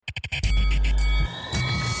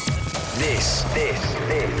This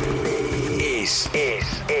is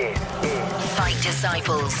Fight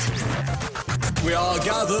Disciples. We are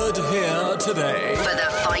gathered here today For the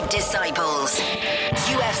Fight Disciples.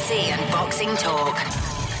 UFC and boxing talk. Get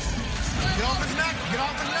off his neck,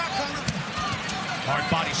 Connor. Hard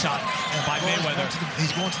body shot by Mayweather.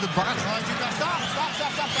 He's going to the body.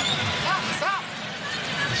 Stop.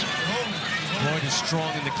 Floyd is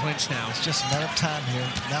strong in the clinch now. It's just a matter of time here.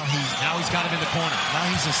 Now he's got him in the corner. Now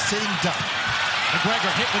he's a sitting duck.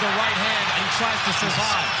 McGregor hit with a right hand and he tries to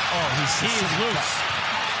survive. He is loose.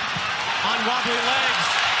 On wobbly legs.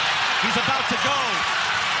 He's about to go.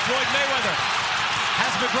 Floyd Mayweather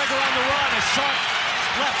has McGregor on the run. A sharp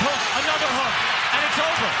left hook, another hook, and it's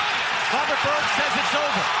over. Robert Bird says it's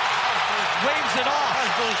over. Waves it off.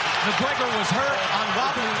 McGregor was hurt on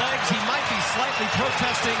wobbly legs. He might be slightly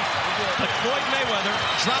protesting, but Floyd Mayweather,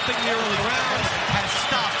 dropping the early rounds, has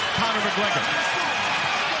stopped Conor McGregor.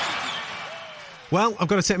 Well, I've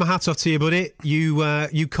got to take my hat off to you, buddy.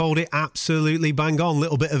 You called it absolutely bang on.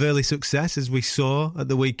 Little bit of early success, as we saw at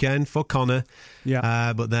the weekend for Conor.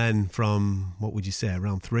 Yeah. But then from, what would you say,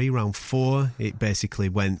 round 3, round 4, it basically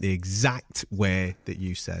went the exact way that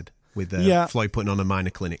you said, with Floyd putting on a minor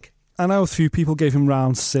clinic. I know a few people gave him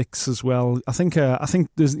round 6 as well. I think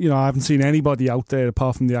there's, I haven't seen anybody out there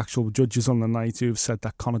apart from the actual judges on the night who have said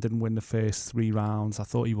that Conor didn't win the first 3 rounds. I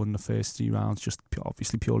thought he won the first 3 rounds, just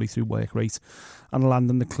obviously purely through work rate and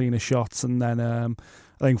landing the cleaner shots. And then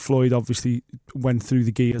I think Floyd obviously went through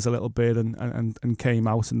the gears a little bit and came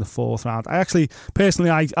out in the 4th round. I actually,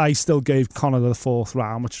 personally, I still gave Conor the 4th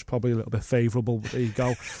round, which is probably a little bit favourable, but there you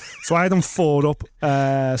go. So I had him 4 up.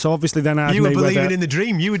 So obviously then I had You were Mayweather. Believing in the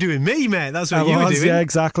dream. You were doing me, mate. That's what you were doing. Yeah,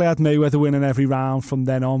 exactly. I had Mayweather winning every round from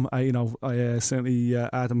then on. I certainly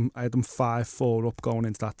had him 5-4 up going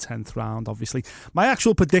into that 10th round, obviously. My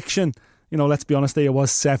actual prediction, let's be honest, it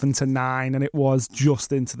was 7-9, and it was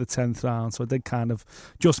just into the 10th round, so I did kind of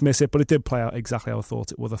just miss it, but it did play out exactly how I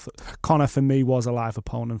thought it would. Conor, for me, was a live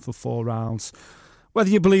opponent for 4 rounds.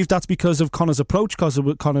 Whether you believe that's because of Conor's approach, because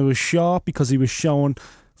Conor was sharp, because he was showing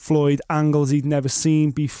Floyd angles he'd never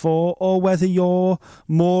seen before, or whether you're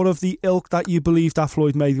more of the ilk that you believe that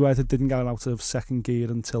Floyd Mayweather didn't get out of second gear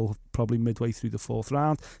until probably midway through the 4th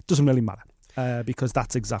round, doesn't really matter. Because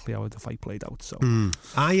that's exactly how the fight played out. So,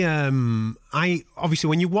 I obviously,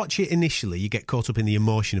 when you watch it initially, you get caught up in the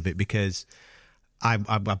emotion of it because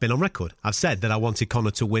I've been on record. I've said that I wanted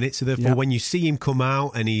Conor to win it. So therefore, when you see him come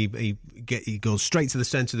out and he goes straight to the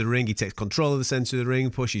centre of the ring, he takes control of the centre of the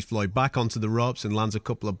ring, pushes Floyd back onto the ropes and lands a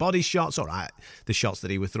couple of body shots. All right, the shots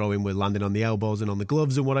that he was throwing were landing on the elbows and on the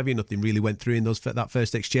gloves and whatever. Nothing really went through in that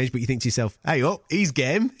first exchange. But you think to yourself, hey, he's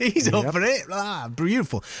game. He's up for it.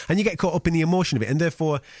 Beautiful. And you get caught up in the emotion of it. And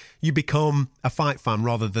therefore, you become a fight fan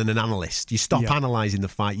rather than an analyst. You stop analysing the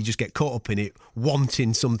fight. You just get caught up in it,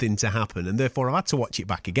 wanting something to happen. And therefore, I've had to watch it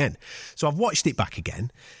back again. So I've watched it back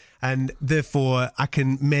again. And therefore, I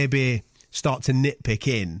can maybe start to nitpick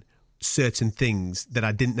in certain things that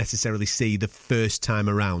I didn't necessarily see the first time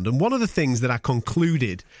around. And one of the things that I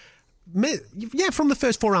concluded, from the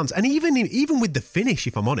first 4 rounds, and even with the finish,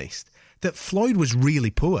 if I'm honest, that Floyd was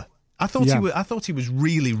really poor. I thought he was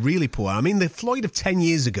really, really poor. I mean, the Floyd of 10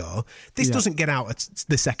 years ago, this doesn't get out at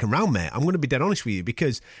the second round, mate. I'm going to be dead honest with you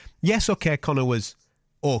because, yes, okay, Conor was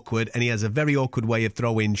awkward and he has a very awkward way of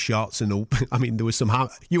throwing shots, and I mean there was some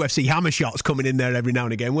UFC hammer shots coming in there every now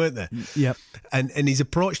and again, weren't there? Yep. And his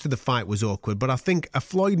approach to the fight was awkward, but I think a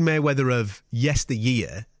Floyd Mayweather of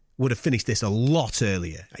yesteryear would have finished this a lot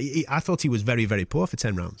earlier. I thought he was very, very poor for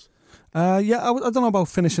 10 rounds. I don't know about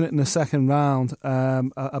finishing it in the second round.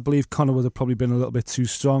 I believe Conor would have probably been a little bit too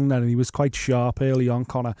strong then, and he was quite sharp early on,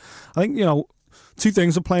 Conor. I think, 2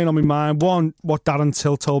 things are playing on my mind. One, what Darren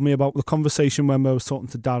Till told me about the conversation when I was talking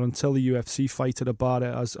to Darren Till, the UFC fighter about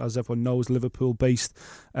it, as everyone knows, Liverpool-based,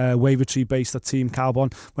 Wavertree-based at Team Carbon.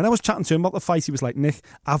 When I was chatting to him about the fight, he was like, Nick,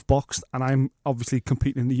 I've boxed and I'm obviously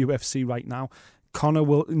competing in the UFC right now. Conor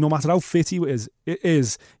will, no matter how fit he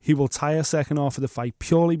is, he will tire second half of the fight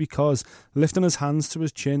purely because lifting his hands to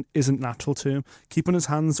his chin isn't natural to him. Keeping his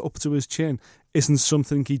hands up to his chin isn't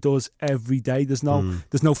something he does every day. There's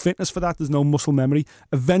no fitness for that. There's no muscle memory.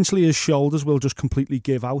 Eventually his shoulders will just completely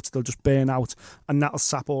give out. They'll just burn out and that'll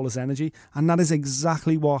sap all his energy. And that is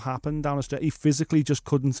exactly what happened down the stretch. He physically just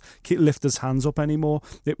couldn't lift his hands up anymore.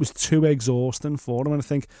 It was too exhausting for him. And I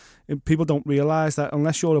think people don't realise that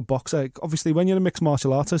unless you're a boxer, obviously when you're a mixed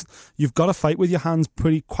martial artist, you've got to fight with your hands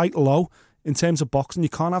quite low. In terms of boxing, you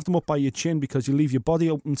can't have them up by your chin because you leave your body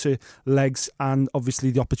open to legs and obviously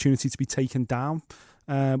the opportunity to be taken down.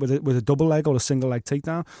 with a double leg or a single leg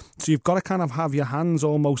takedown. So you've got to kind of have your hands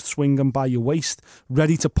almost swinging by your waist,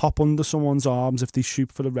 ready to pop under someone's arms if they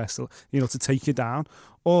shoot for the wrestle, to take you down.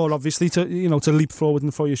 Or obviously to leap forward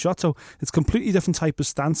and throw your shot. So it's a completely different type of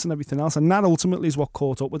stance and everything else. And that ultimately is what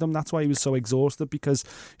caught up with him. That's why he was so exhausted, because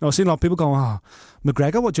I've seen a lot of people go,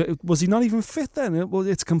 McGregor, was he not even fit then? Well,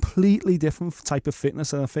 it's a completely different type of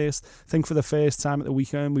fitness. And I think for the first time at the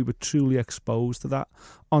weekend, we were truly exposed to that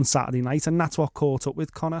on Saturday night. And that's what caught up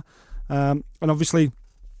with Conor. And obviously,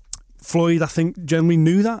 Floyd, I think, generally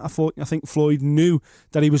knew that. I think Floyd knew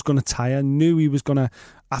that he was going to tire, knew he was going to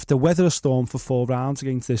have to weather a storm for 4 rounds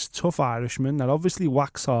against this tough Irishman that obviously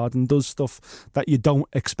whacks hard and does stuff that you don't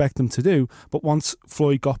expect him to do. But once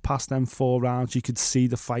Floyd got past them 4 rounds, you could see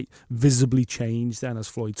the fight visibly change then as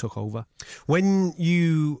Floyd took over. When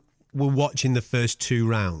you were watching the first 2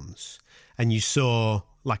 rounds and you saw,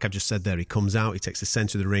 like I've just said there, he comes out, he takes the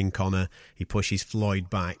centre of the ring, Conor, he pushes Floyd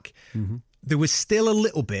back. Mm-hmm. There was still a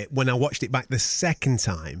little bit when I watched it back the second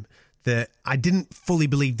time that I didn't fully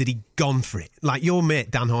believe that he'd gone for it. Like your mate,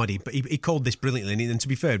 Dan Hardy, but he called this brilliantly. And to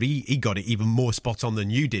be fair, he got it even more spot on than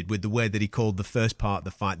you did with the way that he called the first part of the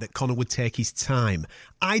fight, that Conor would take his time.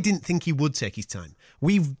 I didn't think he would take his time.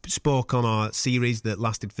 We've spoke on our series that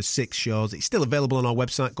lasted for 6 shows. It's still available on our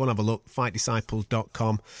website. Go and have a look,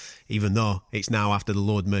 fightdisciples.com. Even though it's now after the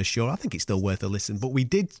Lord Mayor show, I think it's still worth a listen. But we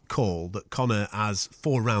did call that Conor has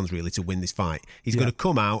 4 rounds really to win this fight. He's going to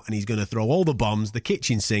come out and he's going to throw all the bombs, the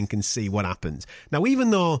kitchen sink, and see what happens. Now, even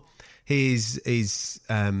though his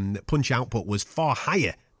punch output was far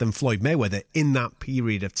higher than Floyd Mayweather in that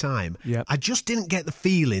period of time, I just didn't get the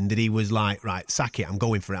feeling that he was like, right, sack it, I'm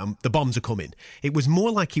going for it, the bombs are coming. It was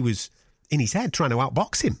more like he was in his head trying to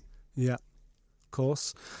outbox him. Yeah.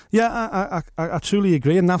 Course, yeah, I truly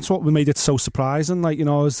agree, and that's what made it so surprising. Like,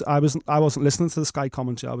 I wasn't listening to the Sky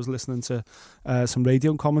commentary. I was listening to some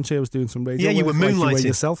radio commentary. I was doing some radio. Yeah, you were moonlighting. Like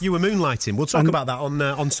yourself. You were moonlighting. We'll talk about that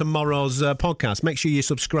on tomorrow's podcast. Make sure you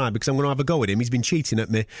subscribe, because I'm going to have a go at him. He's been cheating at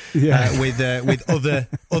me with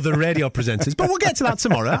other radio presenters. But we'll get to that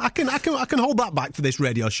tomorrow. I can hold that back for this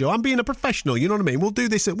radio show. I'm being a professional. You know what I mean? We'll do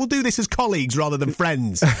this as colleagues rather than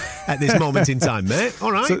friends at this moment in time, mate.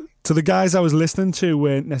 All right. So the guys I was listening to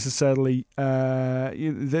weren't necessarily they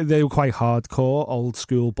were quite hardcore old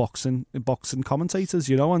school boxing commentators,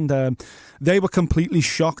 and they were completely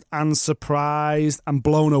shocked and surprised and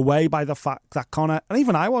blown away by the fact that Conor, and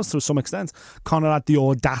even I was to some extent, Conor had the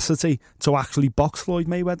audacity to actually box Floyd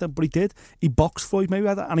Mayweather. But he did. He boxed Floyd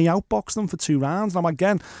Mayweather and he outboxed him for 2 rounds. Now,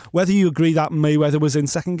 again, whether you agree that Mayweather was in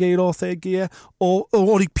second gear or third gear, or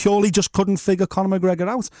he purely just couldn't figure Conor McGregor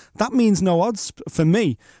out, that means no odds for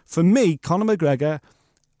me. For me, Conor McGregor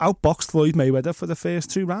outboxed Floyd Mayweather for the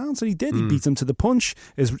first 2 rounds, and he did. He beat him to the punch.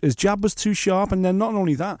 His jab was too sharp, and then not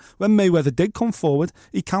only that, when Mayweather did come forward,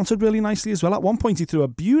 he countered really nicely as well. At one point, he threw a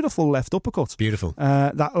beautiful left uppercut. Beautiful.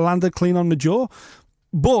 That landed clean on the jaw.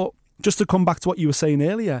 But just to come back to what you were saying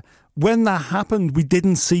earlier, when that happened, we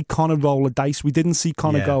didn't see Conor roll the dice. We didn't see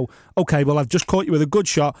Conor go, okay, well, I've just caught you with a good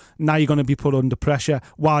shot. Now you're going to be put under pressure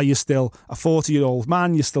while you're still a 40-year-old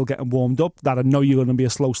man. You're still getting warmed up. That I know you're going to be a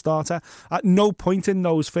slow starter. At no point in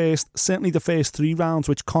those certainly the first 3 rounds,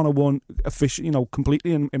 which Conor won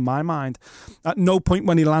completely in my mind, at no point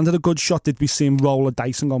when he landed a good shot did we see him roll the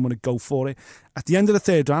dice and go, I'm going to go for it. At the end of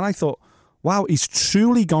the 3rd round, I thought, wow, he's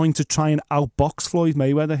truly going to try and outbox Floyd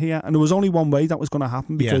Mayweather here. And there was only one way that was going to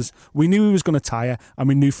happen, because we knew he was going to tire and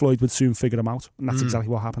we knew Floyd would soon figure him out. And that's exactly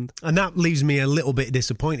what happened. And that leaves me a little bit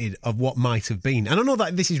disappointed of what might have been. And I know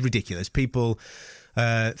that this is ridiculous. People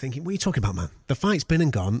thinking, what are you talking about, man? The fight's been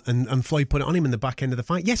and gone, and Floyd put it on him in the back end of the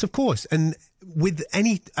fight. Yes, of course. And with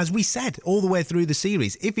as we said, all the way through the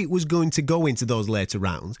series, if it was going to go into those later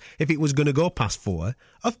rounds, if it was going to go past 4,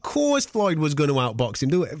 of course Floyd was going to outbox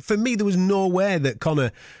him. For me, there was no way that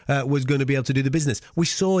Conor was going to be able to do the business. We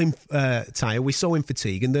saw him tire, we saw him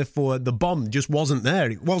fatigue, and therefore the bomb just wasn't there.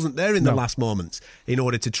 It wasn't there in the last moments in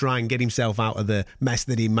order to try and get himself out of the mess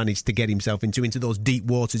that he managed to get himself into those deep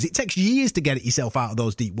waters. It takes years to get yourself out of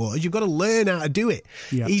those deep waters. You've got to learn how to do it.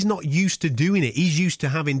 Yeah. He's not used to doing it. He's used to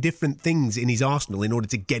having different things in his arsenal in order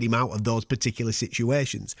to get him out of those particular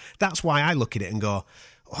situations. That's why I look at it and go,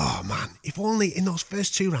 oh man, if only in those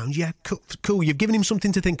first 2 rounds, cool, you've given him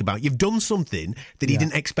something to think about. You've done something that he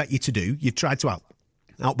didn't expect you to do. You've tried to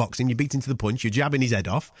outbox him, you beat him to the punch, you're jabbing his head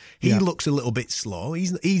off. He looks a little bit slow.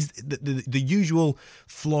 He's the usual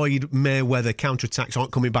Floyd Mayweather counterattacks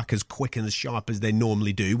aren't coming back as quick and as sharp as they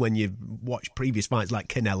normally do when you watch previous fights like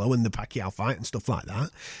Canelo and the Pacquiao fight and stuff like that.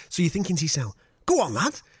 So you're thinking to yourself, go on,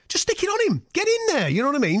 lad. Just stick it on him. Get in there. You know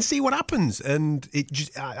what I mean? See what happens. And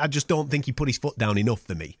I just don't think he put his foot down enough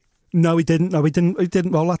for me. No, he didn't. He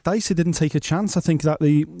didn't roll that dice. He didn't take a chance. I think that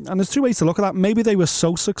and there's two ways to look at that. Maybe they were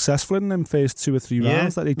so successful in them first 2 or 3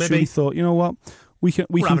 rounds that they truly thought, you know what, we can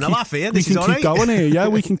keep going here. Yeah,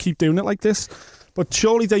 we can keep doing it like this. But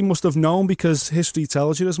surely they must have known, because history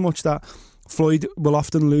tells you as much, that Floyd will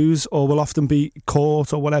often lose or will often be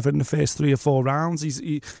caught or whatever in the first 3 or 4 rounds.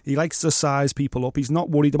 He likes to size people up. He's not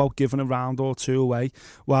worried about giving a round or 2 away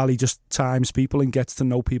while he just times people and gets to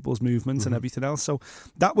know people's movements and everything else. So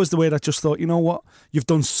that was the way that I just thought, you know what, you've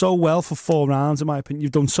done so well for 4 rounds, in my opinion.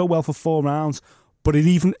 You've done so well for 4 rounds. But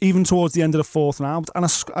even towards the end of the 4th round, and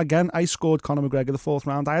I scored Conor McGregor the 4th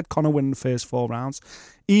round. I had Conor winning the first 4 rounds.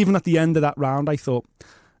 Even at the end of that round, I thought,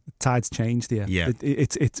 the tide's changed here. Yeah.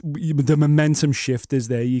 The momentum shift is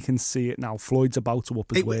there. You can see it now. Floyd's about to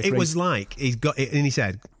up his work rate. It was like he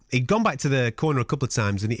said he'd gone back to the corner a couple of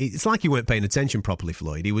times, and it's like he weren't paying attention properly,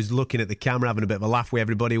 Floyd. He was looking at the camera, having a bit of a laugh with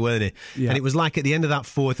everybody, weren't he? Yeah. And it was like at the end of that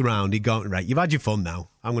 4th round, he'd gone, right, you've had your fun now.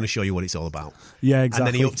 I'm going to show you what it's all about. Yeah, exactly.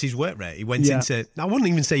 And then he upped his work rate. He went into, I wouldn't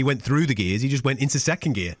even say he went through the gears, he just went into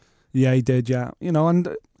second gear. Yeah, he did, yeah. And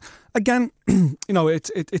again,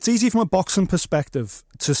 it's easy from a boxing perspective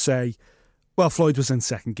to say, well, Floyd was in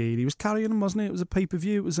second gear. He was carrying him, wasn't it? It was a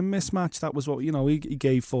pay-per-view. It was a mismatch. That was what, he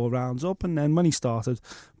gave 4 rounds up. And then when he started,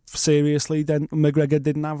 seriously, then McGregor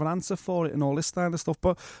didn't have an answer for it and all this kind of stuff.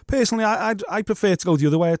 But personally, I prefer to go the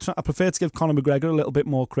other way. I prefer to give Conor McGregor a little bit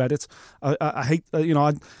more credit. I hate,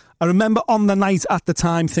 I remember on the night at the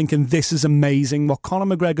time thinking, this is amazing. What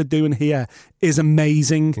Conor McGregor doing here is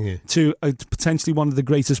amazing to potentially one of the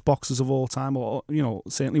greatest boxers of all time, or,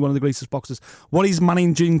 certainly one of the greatest boxers. What he's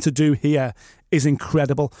managing to do here is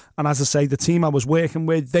incredible. And as I say, the team I was working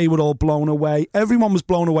with, they were all blown away. Everyone was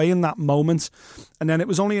blown away in that moment. And then it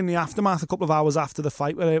was only in the aftermath, a couple of hours after the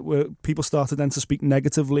fight, where people started then to speak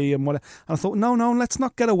negatively and whatever. And I thought, no, let's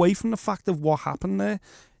not get away from the fact of what happened there.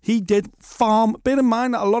 He did farm. Bear in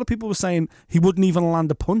mind that a lot of people were saying he wouldn't even land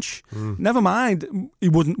a punch. Never mind, he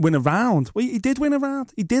wouldn't win a round. Well, he did win a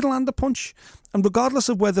round. He did land a punch. And regardless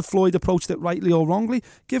of whether Floyd approached it rightly or wrongly,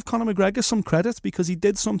 give Conor McGregor some credit, because he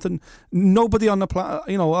did something nobody on the planet,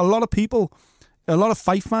 a lot of people, a lot of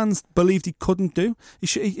fight fans believed he couldn't do.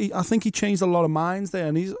 I think he changed a lot of minds there.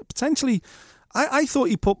 And he's potentially, I thought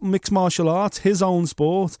he put mixed martial arts, his own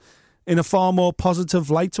sport, in a far more positive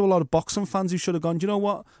light to a lot of boxing fans who should have gone, do you know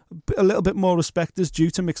what? A little bit more respect is due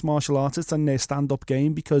to mixed martial artists and their stand-up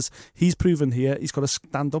game, because he's proven here he's got a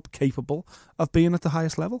stand-up capable of being at the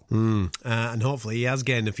highest level. And hopefully he has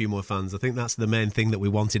gained a few more fans. I think that's the main thing that we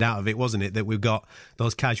wanted out of it, wasn't it? That we've got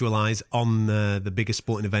those casual eyes on the biggest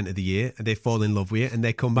sporting event of the year, and they fall in love with it, and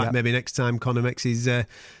they come back maybe next time Conor makes his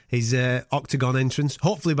octagon entrance,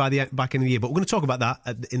 hopefully by the back end of the year. But we're going to talk about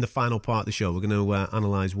that in the final part of the show. We're going to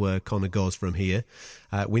analyse where Conor goes from here.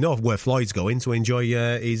 We know where Floyd's going, so enjoy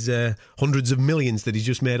his hundreds of millions that he's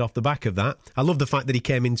just made off the back of that. I love the fact that he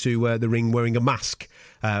came into the ring wearing a mask,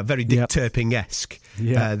 very Dick Turpin-esque,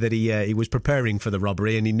 that he was preparing for the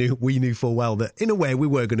robbery, and we knew full well that in a way we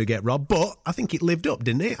were going to get robbed, but I think it lived up,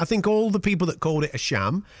 didn't it? I think all the people that called it a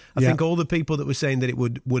sham, I think all the people that were saying that it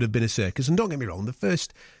would have been a circus, and don't get me wrong, the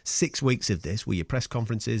first 6 weeks of this were your press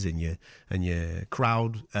conferences and your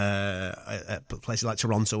crowd at places like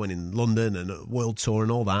Toronto and in London and a world tour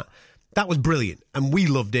and all that. That was brilliant, and we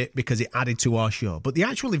loved it because it added to our show. But the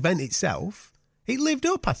actual event itself, it lived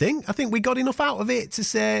up, I think. I think we got enough out of it to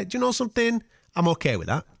say, do you know something? I'm okay with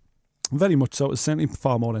that. Very much so. It was certainly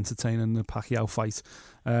far more entertaining than the Pacquiao fight.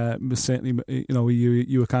 Certainly,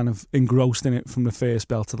 you were kind of engrossed in it from the first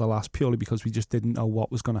bell to the last, purely because we just didn't know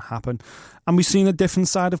what was going to happen. And we've seen a different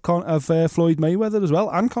side of Floyd Mayweather as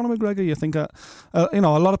well, and Conor McGregor. You think, a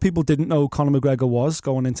lot of people didn't know who Conor McGregor was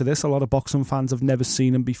going into this. A lot of boxing fans have never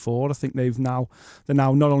seen him before. I think they're now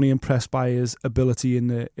not only impressed by his ability in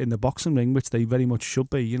the boxing ring, which they very much should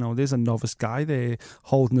be. There's a novice guy there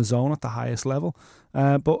holding his own at the highest level.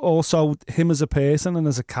 But also him as a person and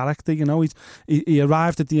as a character, he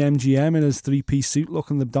arrived at the MGM in his 3-piece suit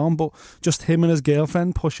looking the don, but just him and his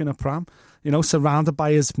girlfriend pushing a pram, surrounded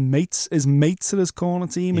by his mates at his corner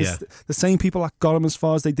team. The same people that got him as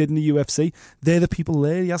far as they did in the UFC. They're the people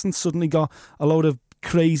there. He hasn't suddenly got a load of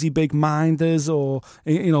crazy big minders, or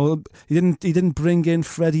he didn't bring in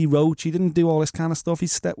Freddie Roach. He didn't do all this kind of stuff. He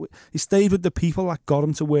stayed with the people that got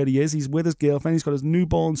him to where he is. He's with his girlfriend. He's got his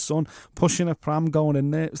newborn son pushing a pram going in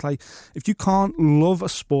there. It's like, if you can't love a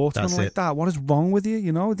sportsman like that, what is wrong with you?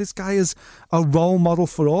 This guy is a role model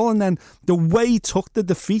for all. And then the way he took the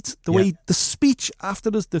defeat, the speech after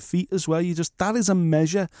his defeat as well, that is a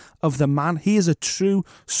measure of the man. He is a true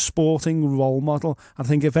sporting role model. I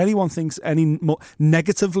think if anyone thinks any more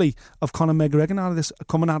negatively of Conor McGregor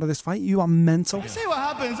coming out of this fight. You are mental. See what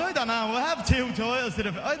happens. I don't know. We'll have 2 titles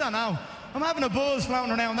I don't know. I'm having a buzz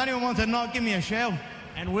floating around. Anyone wants to not give me a shout?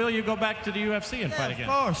 And will you go back to the UFC and fight again?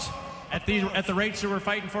 Of course. At the rates you were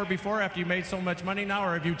fighting for before, after you made so much money now,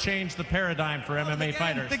 or have you changed the paradigm for MMA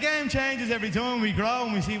fighters? The game changes every time we grow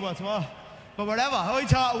and we see what's what. But whatever, I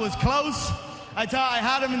thought it was close. I thought I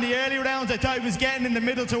had him in the early rounds. I thought he was getting in the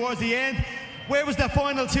middle towards the end. Where was the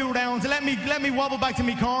final 2 rounds? Let me wobble back to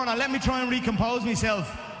my corner. Let me try and recompose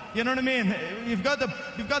myself. You know what I mean? You've got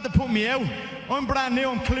to put me out. I'm brand new.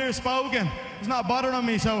 I'm clear spoken. It's not bothering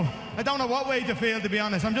me, so I don't know what way to feel, to be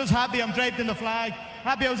honest. I'm just happy I'm draped in the flag.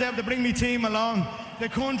 Happy I was able to bring my team along, the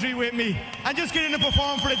country with me, and just get in and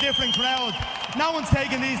perform for a different crowd. No one's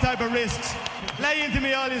taking these type of risks. Lay into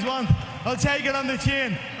me all you want. I'll take it on the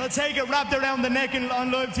chin. I'll take it wrapped around the neck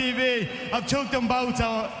on live TV. I've took them both,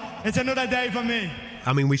 so it's another day for me.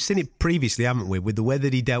 I mean, we've seen it previously, haven't we? With the way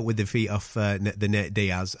that he dealt with the feet off the Nate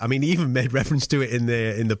Diaz. I mean, he even made reference to it in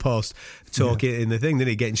the post talking in the thing, didn't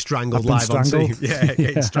he? Getting strangled live on TV. Yeah,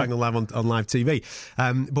 getting strangled live on live TV.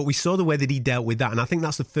 But we saw the way that he dealt with that, and I think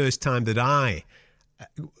that's the first time that I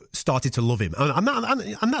started to love him.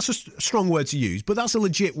 And that's a strong word to use, but that's a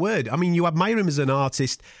legit word. I mean, you admire him as an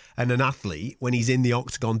artist and an athlete when he's in the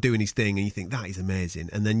octagon doing his thing, and you think, that is amazing.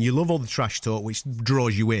 And then you love all the trash talk, which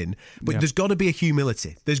draws you in. But there's got to be a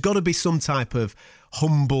humility. There's got to be some type of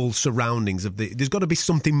humble surroundings there's got to be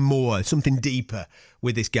something more, something deeper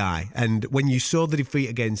with this guy. And when you saw the defeat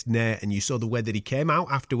against Nate and you saw the way that he came out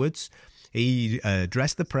afterwards, he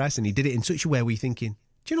addressed the press and he did it in such a way where you're thinking,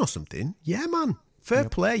 do you know something? Yeah, man. Fair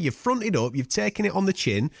play, you've fronted up, you've taken it on the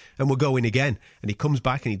chin, and we're going again. And he comes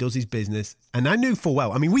back and he does his business. And I knew full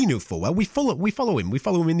well, we knew full well, we follow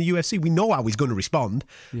him in the UFC, we know how he's going to respond.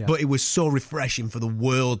 But it was so refreshing for the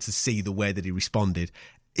world to see the way that he responded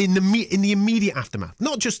in the immediate aftermath.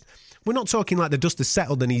 We're not talking like the dust has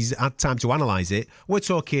settled and he's had time to analyse it. We're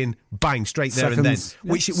talking bang, straight there Seconds.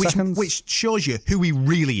 And then, which shows you who he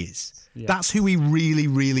really is. Yeah. That's who he really,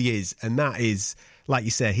 really is. And that is, like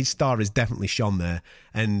you say, his star has definitely shone there.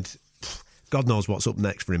 And God knows what's up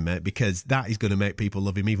next for him, mate, because that is going to make people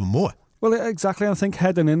love him even more. Well, exactly. I think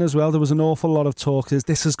heading in as well, there was an awful lot of talk.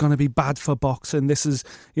 This is going to be bad for boxing. This is,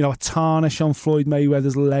 a tarnish on Floyd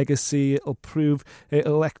Mayweather's legacy. It'll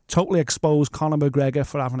totally expose Conor McGregor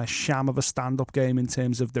for having a sham of a stand-up game in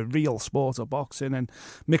terms of the real sport of boxing. And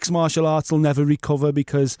mixed martial arts will never recover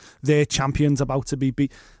because their champion's about to be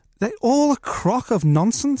beat. They're all a crock of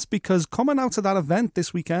nonsense, because coming out of that event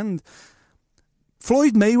this weekend,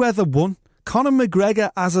 Floyd Mayweather won. Conor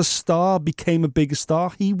McGregor as a star became a bigger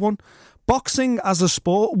star. He won. Boxing as a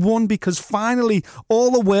sport won because finally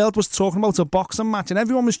all the world was talking about a boxing match and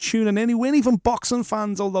everyone was tuning in. We weren't even boxing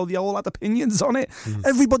fans, although they all had opinions on it.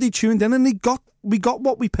 Everybody tuned in and we got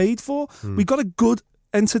what we paid for. We got a good,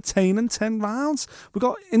 entertaining 10 rounds. We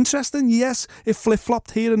got interesting, yes, it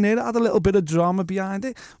flip-flopped here and there. It had a little bit of drama behind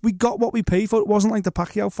it. We got what we paid for. It wasn't like the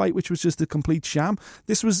Pacquiao fight, which was just a complete sham.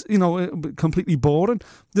 This was, completely boring.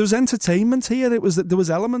 There was entertainment here. There was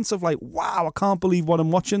elements of like, wow, I can't believe what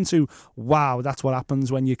I'm watching, to wow, that's what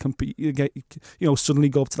happens when you compete, suddenly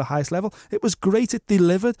go up to the highest level. It was great. It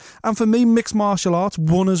delivered. And for me, mixed martial arts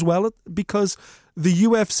won as well, because the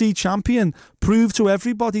UFC champion proved to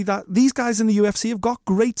everybody that these guys in the UFC have got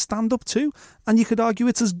great stand-up too, and you could argue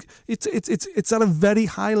it's at a very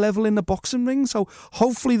high level in the boxing ring. So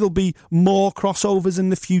hopefully there'll be more crossovers in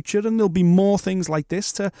the future, and there'll be more things like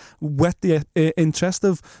this to whet the interest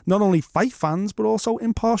of not only fight fans but also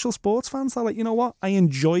impartial sports fans. They're like, you know what, I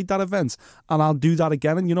enjoyed that event and I'll do that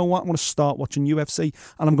again, and you know what, I'm going to start watching UFC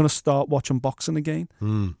and I'm going to start watching boxing again.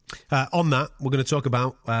 On that, we're going to talk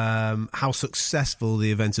about how successful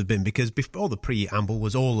the events have been, because before the preamble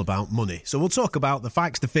was all about money. So we'll talk about the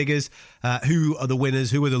facts, the figures, who are the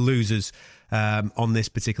winners, who are the losers on this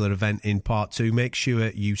particular event in part 2. Make sure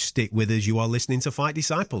you stick with us. You are listening to Fight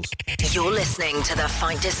Disciples. You're listening to the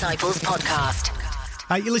Fight Disciples podcast.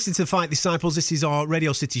 You're listening to Fight Disciples. This is our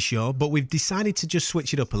Radio City show, but we've decided to just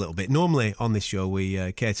switch it up a little bit. Normally on this show,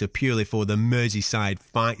 we cater purely for the Merseyside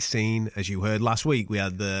fight scene. As you heard last week, we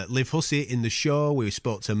had Liv Hussey in the show. We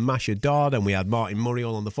spoke to Masha Dodd and we had Martin Murray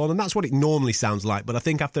all on the phone. And that's what it normally sounds like. But I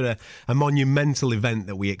think after a monumental event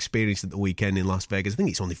that we experienced at the weekend in Las Vegas, I think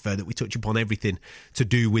it's only fair that we touch upon everything to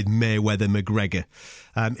do with Mayweather-McGregor.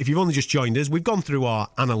 If you've only just joined us, we've gone through our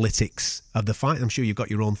analytics of the fight. I'm sure you've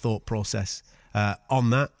got your own thought process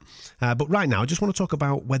on that. But right now, I just want to talk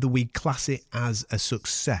about whether we class it as a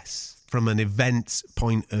success from an event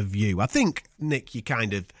point of view. I think, Nick, you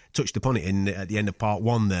kind of touched upon it at the end of part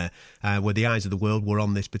one there, where the eyes of the world were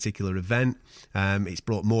on this particular event. It's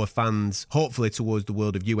brought more fans, hopefully, towards the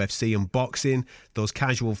world of UFC and boxing. Those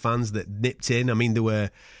casual fans that nipped in. I mean, there were...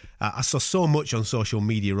 I saw so much on social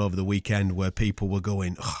media over the weekend where people were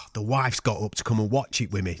going, "Oh, the wife's got up to come and watch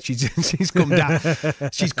it with me. She's come down,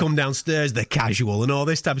 she's come downstairs. They're casual and all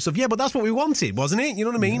this type of stuff." Yeah, but that's what we wanted, wasn't it? You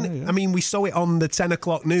know what I mean? Yeah. I mean, we saw it on the 10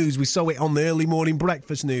 o'clock news. We saw it on the early morning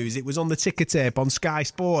breakfast news. It was on the ticker tape on Sky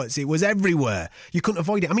Sports. It was everywhere. You couldn't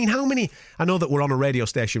avoid it. I mean, how many? I know that we're on a radio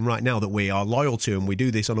station right now that we are loyal to, and we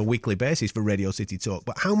do this on a weekly basis for Radio City Talk.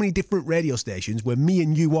 But how many different radio stations were me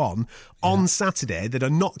and you on Saturday that are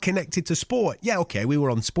not connected to sport? Yeah, okay, we were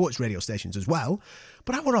on sports radio stations as well,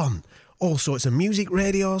 but I were on all sorts of music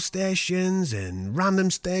radio stations and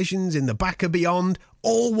random stations in the back of beyond,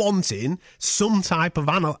 all wanting some type of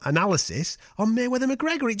analysis on Mayweather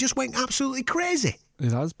Mcgregor. It just went absolutely crazy.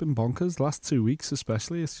 It has been bonkers. The last 2 weeks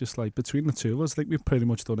especially, it's just like between the two of us, I think we've pretty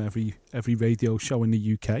much done every radio show in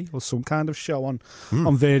the UK or some kind of show on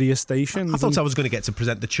various stations. I thought I was going to get to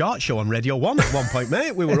present the chart show on Radio 1 at one point,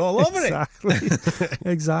 mate. We were all over it.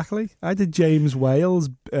 Exactly. I did James Wales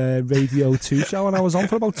Radio 2 show and I was on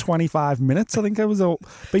for about 25 minutes. I think I was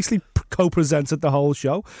basically co-presented the whole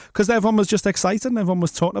show because everyone was just excited and everyone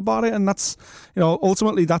was talking about it, and that's,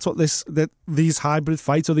 ultimately that's what these hybrid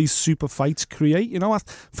fights or these super fights create.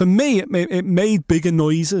 For me, it made bigger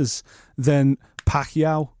noises than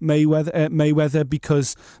Pacquiao Mayweather,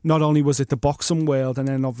 because not only was it the boxing world and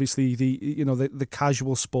then obviously the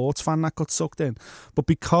casual sports fan that got sucked in, but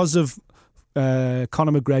because of Conor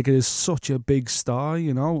McGregor is such a big star,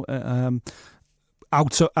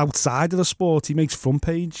 outside of the sport, he makes front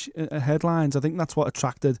page headlines. I think that's what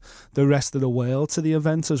attracted the rest of the world to the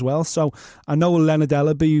event as well. So I know Leonard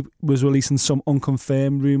Ellaby was releasing some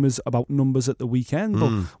unconfirmed rumours about numbers at the weekend, but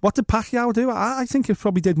what did Pacquiao do? I think it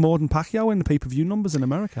probably did more than Pacquiao in the pay-per-view numbers in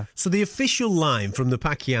America. So the official line from the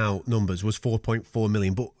Pacquiao numbers was 4.4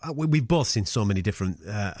 million, but we've both seen so many different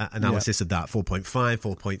analysis of that, 4.5,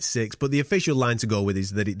 4.6, but the official line to go with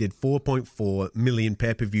is that it did 4.4 million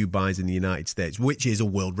pay-per-view buys in the United States, which is a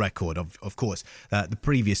world record, of course. The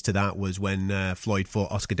previous to that was when Floyd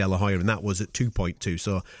fought Oscar De La Hoya, and that was at 2.2,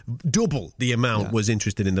 so double the amount was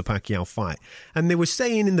interested in the Pacquiao fight. And they were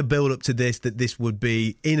saying in the build-up to this that this would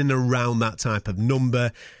be in and around that type of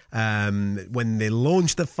number. When they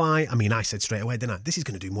launched the fight, I mean, I said straight away, didn't I? This is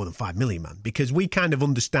going to do more than 5 million, man, because we kind of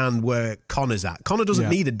understand where Conor's at. Conor doesn't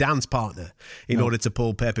need a dance partner in order to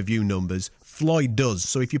pull pay-per-view numbers. Floyd does.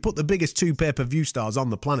 So if you put the biggest two pay-per-view stars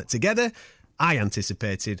on the planet together, I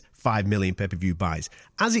anticipated 5 million pay-per-view buys.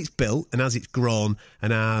 As it's built and as it's grown,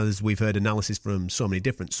 and as we've heard analysis from so many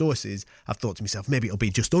different sources, I've thought to myself, maybe it'll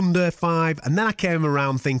be just under 5. And then I came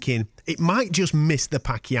around thinking it might just miss the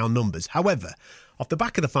Pacquiao numbers. However, off the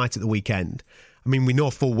back of the fight at the weekend, I mean, we know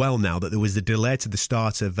full well now that there was a delay to the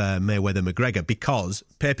start of Mayweather-McGregor because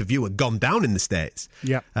pay-per-view had gone down in the States.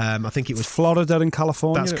 Yeah. I think it was Florida and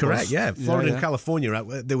California. That's correct, yeah. Florida and California.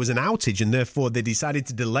 There was an outage and therefore they decided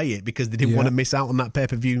to delay it because they didn't want to miss out on that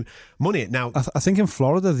pay-per-view money. Now, I think in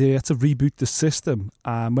Florida they had to reboot the system,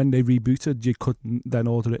 and when they rebooted, you couldn't then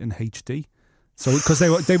order it in HD. So because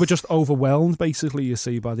they were just overwhelmed, basically, you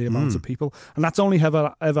see, by the amount of people, and that's only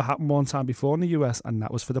ever happened one time before in the US, and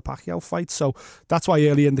that was for the Pacquiao fight. So that's why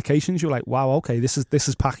early indications you're like, wow, okay, this is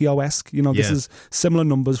Pacquiao-esque. This is similar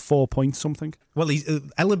numbers, 4 point something. Well,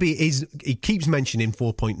 Ellaby he keeps mentioning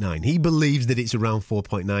 4.9. He believes that it's around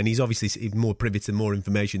 4.9. He's obviously more privy to more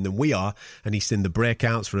information than we are, and he's seen the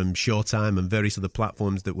breakouts from Showtime and various other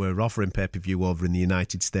platforms that were offering pay-per-view over in the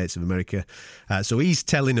United States of America. So he's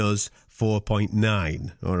telling us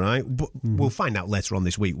 4.9, all right? But we'll find out later on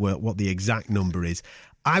this week what the exact number is.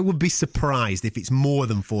 I would be surprised if it's more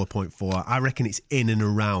than 4.4. I reckon it's in and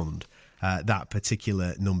around that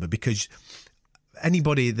particular number, because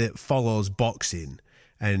anybody that follows boxing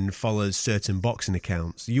and follows certain boxing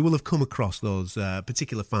accounts, you will have come across those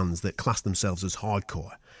particular fans that class themselves as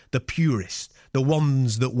hardcore, the purists, the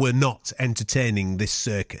ones that were not entertaining this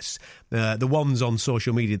circus, the ones on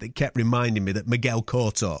social media that kept reminding me that Miguel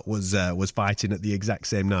Cotto was fighting at the exact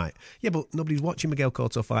same night. Yeah, but nobody's watching Miguel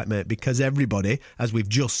Cotto fight, mate, because everybody, as we've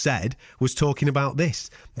just said, was talking about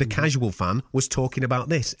this. The casual fan was talking about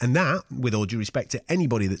this. And that, with all due respect to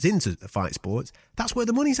anybody that's into fight sports, that's where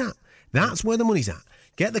the money's at. That's where the money's at.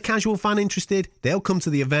 Get the casual fan interested, they'll come to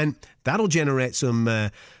the event, that'll generate some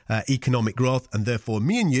economic growth, and therefore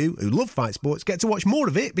me and you, who love fight sports, get to watch more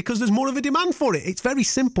of it because there's more of a demand for it. It's very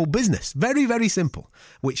simple business, very, very simple,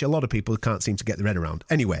 which a lot of people can't seem to get their head around.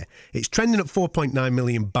 Anyway, it's trending at 4.9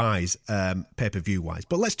 million buys pay-per-view wise.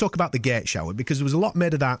 But let's talk about the gate shower, because there was a lot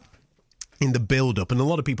made of that in the build-up, and a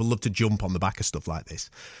lot of people love to jump on the back of stuff like this,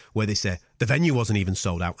 where they say the venue wasn't even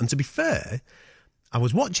sold out. And to be fair, I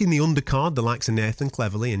was watching the undercard, the likes of Nathan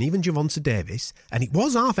Cleverly and even Gervonta Davis, and it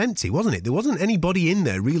was half empty, wasn't it? There wasn't anybody in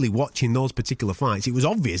there really watching those particular fights. It was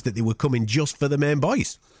obvious that they were coming just for the main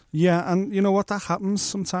boys. Yeah, and you know what, that happens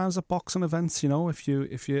sometimes at boxing events. You know, if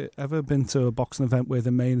you ever been to a boxing event where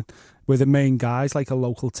the main guy's like a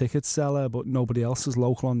local ticket seller, but nobody else is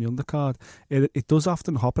local on the undercard, it does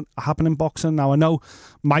often happen in boxing. Now I know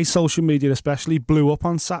my social media especially blew up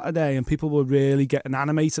on Saturday, and people were really getting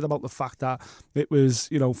animated about the fact that it was,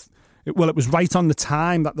 you know, it was right on the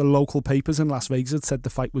time that the local papers in Las Vegas had said the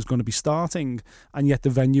fight was going to be starting, and yet the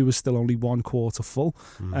venue was still only 1 quarter full.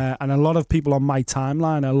 And a lot of people on my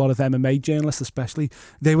timeline, a lot of MMA journalists especially,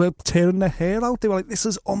 they were tearing their hair out. They were like, this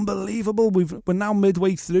is unbelievable. We're now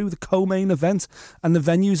midway through the co-main event and the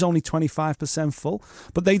venue's only 25% full.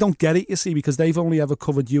 But they don't get it, you see, because they've only ever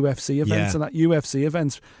covered UFC events. And at UFC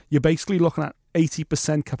events, you're basically looking at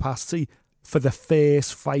 80% capacity for the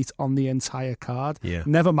first fight on the entire card.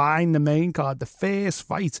 Never mind the main card. The first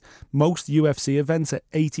fight, most UFC events are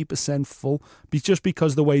 80% full, just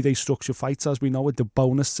because the way they structure fights, as we know, with the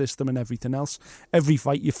bonus system and everything else. Every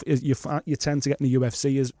fight you tend to get in the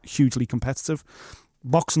UFC is hugely competitive.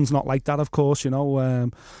 Boxing's not like that, of course, you know,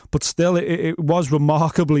 but still it was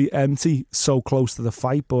remarkably empty so close to the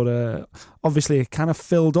fight, but obviously it kind of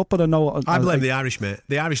filled up. But I blame the Irish, mate.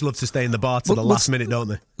 The Irish love to stay in the bar till the last minute, don't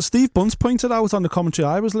they? Steve Bunce pointed out on the commentary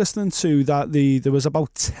I was listening to that there was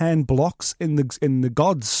about 10 blocks in the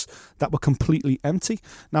gods that were completely empty.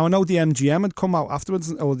 Now I know the MGM had come out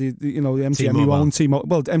afterwards, or the MGM who own T-Mobile.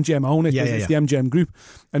 Well, the MGM own it. It's the MGM group,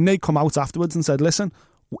 and they come out afterwards and said, "Listen,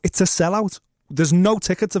 it's a sellout. There's no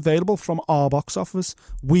tickets available from our box office.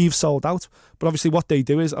 We've sold out." But obviously what they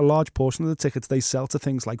do is a large portion of the tickets they sell to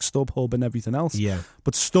things like StubHub and everything else.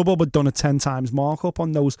 But StubHub had done a 10 times markup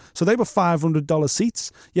on those. So they were $500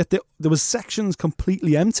 seats, yet there was sections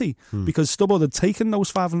completely empty because StubHub had taken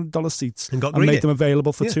those $500 seats and made them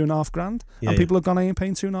available for $2,500. And people have gone in and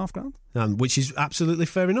paying $2,500. Which is absolutely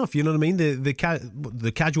fair enough. You know what I mean?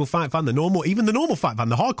 The casual fight fan, the normal fight fan,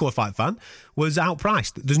 the hardcore fight fan was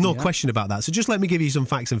outpriced. There's no question about that. So just let me give you some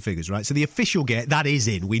facts and figures, right? So the official gate, that is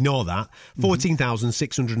in. We know that.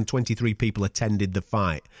 14,623 people attended the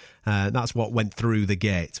fight. That's what went through the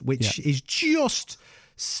gate, which is just...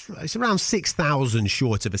 It's around 6,000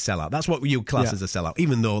 short of a sellout. That's what you class as a sellout.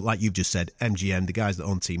 Even though, like you've just said, MGM, the guys that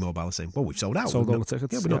own T-Mobile are saying, well, we've sold out. Sold all the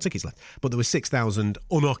tickets. Yeah, we've no tickets left. But there were 6,000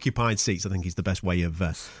 unoccupied seats, I think is the best way of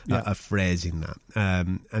phrasing that.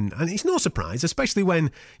 And it's no surprise, especially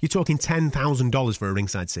when you're talking $10,000 for a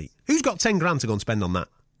ringside seat. Who's got 10 grand to go and spend on that?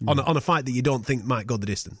 On a fight that you don't think might go the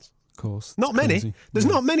distance? Of course. Not many. Crazy. There's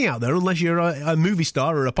not many out there unless you're a movie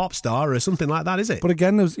star or a pop star or something like that, is it? But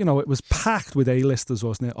again, it was packed with A-listers,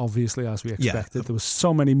 wasn't it? Obviously, as we expected. There was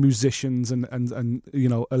so many musicians and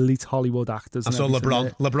elite Hollywood actors. I saw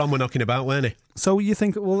LeBron. LeBron were knocking about, weren't he? So you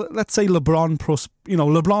think, well, let's say LeBron plus,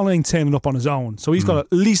 LeBron ain't turning up on his own. So he's got at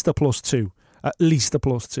least a +2. At least a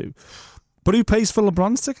 +2. But who pays for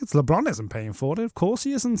LeBron's tickets? LeBron isn't paying for it. Of course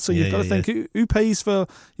he isn't. So you've got to think, who pays for,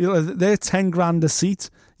 their 10 grand a seat?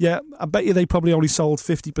 Yeah, I bet you they probably only sold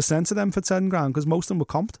 50% of them for 10 grand because most of them were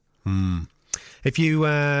comped. If you,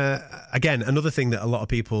 again, another thing that a lot of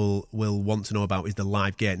people will want to know about is the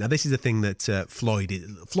live gate. Now, this is a thing that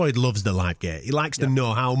Floyd loves the live gate. He likes to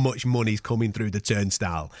know how much money's coming through the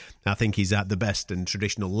turnstile. I think he's at the best and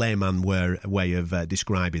traditional layman way of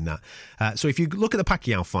describing that. So if you look at the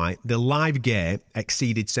Pacquiao fight, the live gate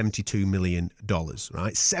exceeded $72 million,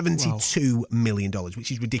 right? $72 million,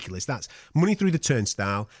 which is ridiculous. That's money through the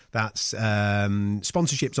turnstile. That's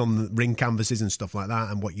sponsorships on the ring canvases and stuff like that,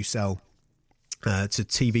 and what you sell to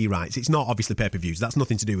TV rights. It's not obviously pay-per-views. That's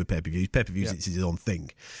nothing to do with pay-per-views. Pay-per-views, it's his own thing.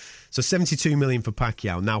 So 72 million for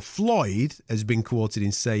Pacquiao. Now, Floyd has been quoted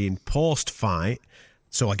in saying post-fight,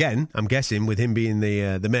 so again, I'm guessing with him being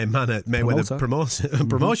the main man at Mayweather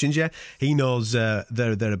Promotions, he knows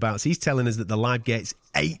thereabouts. He's telling us that the live gate's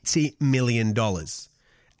 $80 million.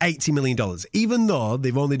 $80 million. Even though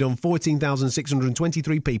they've only done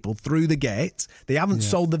 14,623 people through the gate, they haven't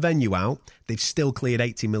sold the venue out, they've still cleared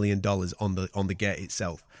 $80 million on the gate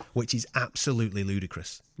itself, which is absolutely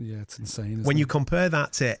ludicrous. Yeah, it's insane. When you compare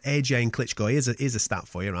that to AJ and Klitschko, here's a stat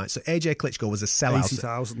for you, right? So AJ Klitschko was a sellout.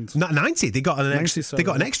 80,000. 90. They got an extra. They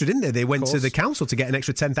got an extra, didn't they? They went to the council to get an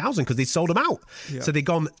extra 10,000 because they'd sold them out. Yeah. So they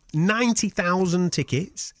gone 90,000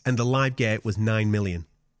 tickets, and the live gate was 9 million.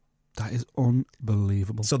 That is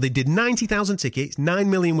unbelievable. So they did 90,000 tickets, 9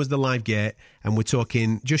 million was the live gate, and we're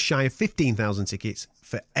talking just shy of 15,000 tickets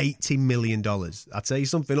for $80 million. I'll tell you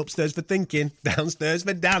something, upstairs for thinking, downstairs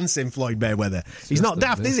for dancing, Floyd Mayweather. He's not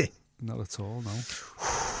daft, is he? Not at all, no.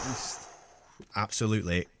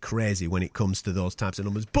 Absolutely crazy when it comes to those types of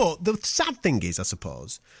numbers. But the sad thing is, I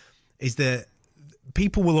suppose, is that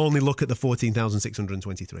people will only look at the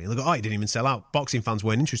 14,623 and they'll go, oh, it didn't even sell out. Boxing fans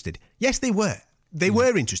weren't interested. Yes, they were. They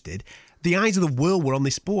were interested. The eyes of the world were on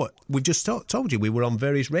this sport. We've just told you, we were on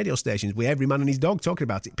various radio stations with every man and his dog talking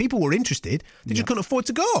about it. People were interested. They just couldn't afford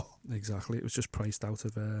to go. Exactly. It was just priced out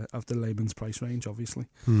of the layman's price range, obviously.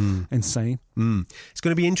 Insane. It's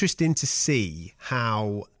going to be interesting to see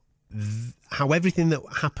how everything that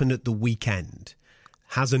happened at the weekend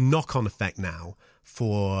has a knock-on effect now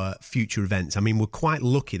for future events. I mean, we're quite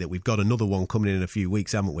lucky that we've got another one coming in a few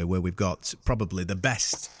weeks, haven't we, where we've got probably the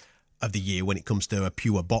best of the year when it comes to a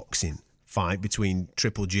pure boxing fight between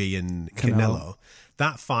Triple G and Canelo.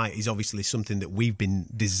 That fight is obviously something that we've been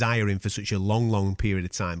desiring for such a long period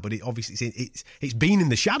of time, but it's been in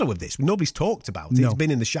the shadow of this. Nobody's talked about it. No. It's been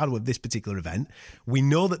in the shadow of this particular event. We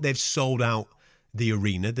know that they've sold out the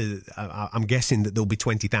arena. I'm guessing that there'll be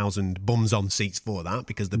 20,000 bums on seats for that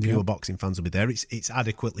because the pure boxing fans will be there. It's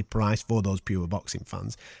adequately priced for those pure boxing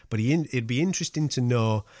fans. But it'd be interesting to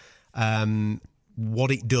know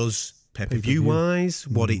what it does pay-per-view wise,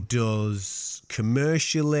 what it does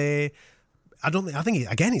commercially. I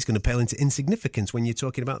think again it's going to pale into insignificance when you're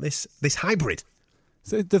talking about this hybrid.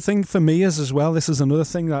 The thing for me is as well, this is another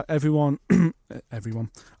thing that everyone, a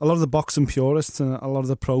lot of the boxing purists and a lot of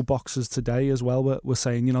the pro boxers today as well were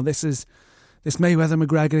saying, this Mayweather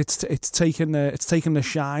McGregor, it's taking the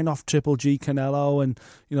shine off Triple G Canelo, and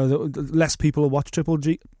less people will watch Triple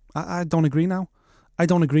G. I don't agree now.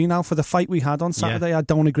 For the fight we had on Saturday, I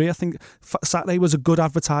don't agree. I think Saturday was a good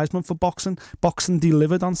advertisement for boxing. Boxing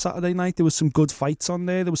delivered on Saturday night. There was some good fights on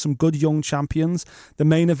there. There was some good young champions. The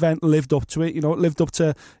main event lived up to it. It lived up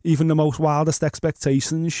to even the most wildest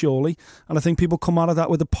expectations, surely. And I think people come out of that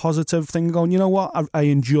with a positive thing going, you know what? I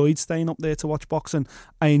enjoyed staying up there to watch boxing.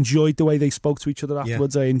 I enjoyed the way they spoke to each other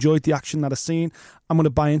afterwards. I enjoyed the action that I've seen. I'm going to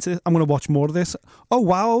buy into it. I'm going to watch more of this. Oh,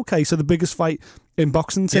 wow, okay. So the biggest fight in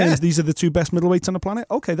boxing terms, these are the two best middleweights on the planet.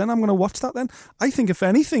 Okay, then I'm going to watch that then. I think, if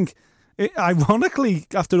anything, ironically,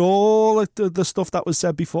 after all the stuff that was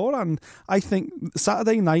said before, and I think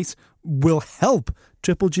Saturday night will help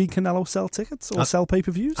Triple G Canelo sell tickets or sell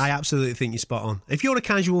pay-per-views. I absolutely think you're spot on. If you're a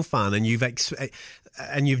casual fan and you've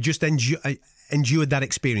just endured that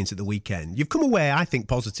experience at the weekend, you've come away, I think,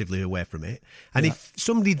 positively away from it. And if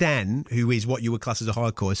somebody then, who is what you would class as a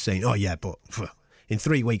hardcore, is saying, oh yeah, but in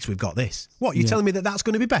 3 weeks we've got this. What, you're telling me that's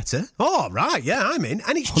going to be better? Oh, right, yeah, I'm in.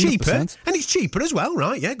 And it's 100%. Cheaper. And it's cheaper as well,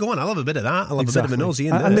 right? Yeah, go on, I'll have a bit of that. I'll have a bit of an Aussie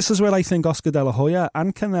in there. And this is where I think Oscar De La Hoya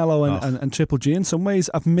and Canelo and Triple G in some ways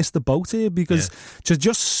have missed the boat here, because to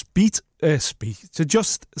just spit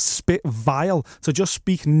vile, to just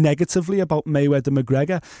speak negatively about Mayweather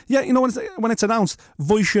McGregor. Yeah, when it's announced,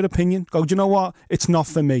 voice your opinion. Go, do you know what? It's not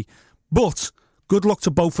for me. But good luck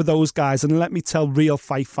to both of those guys, and let me tell real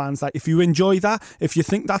fight fans that if you enjoy that, if you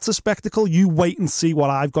think that's a spectacle, you wait and see what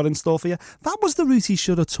I've got in store for you. That was the route he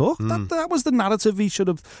should have took. That was the narrative he should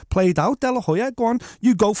have played out. De La Hoya, go on,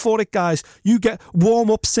 you go for it, guys. You get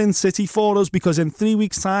warm up Sin City for us, because in 3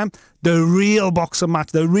 weeks' time, the real boxing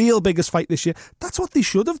match, the real biggest fight this year, that's what they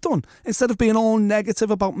should have done. Instead of being all negative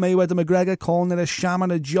about Mayweather McGregor, calling it a sham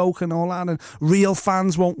and a joke and all that, and real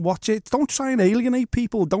fans won't watch it. Don't try and alienate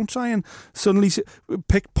people. Don't try and suddenly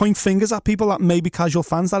point fingers at people that may be casual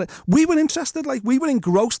fans. We were interested, we were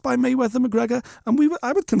engrossed by Mayweather McGregor, and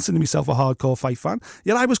I would consider myself a hardcore fight fan.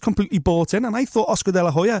 Yet I was completely bought in, and I thought Oscar De La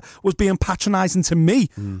Hoya was being patronising to me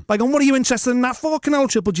by going, what are you interested in that for? Canelo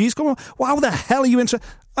Triple G's coming. Wow, the hell are you interested?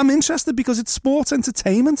 I'm interested because it's sports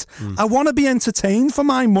entertainment. I want to be entertained for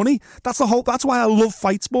my money. That's why I love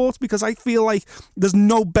fight sports, because I feel like there's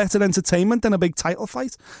no better entertainment than a big title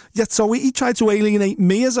fight. Yet so he tried to alienate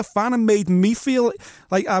me as a fan and made me feel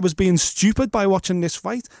like I was being stupid by watching this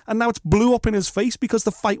fight. And now it's blew up in his face because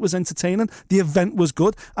the fight was entertaining, the event was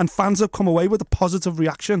good, and fans have come away with a positive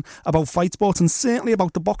reaction about fight sports, and certainly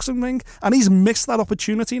about the boxing ring. And he's missed that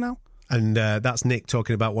opportunity now. And that's Nick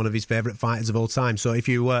talking about one of his favourite fighters of all time. So if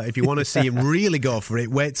you want to see him really go for it,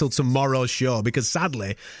 wait till tomorrow's show, because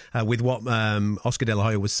sadly, with what Oscar De La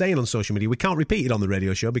Hoya was saying on social media, we can't repeat it on the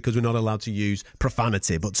radio show because we're not allowed to use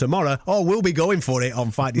profanity. But tomorrow, we'll be going for it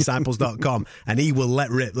on FightDisciples.com, and he will let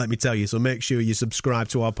rip, let me tell you. So make sure you subscribe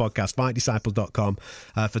to our podcast, FightDisciples.com,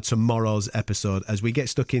 for tomorrow's episode, as we get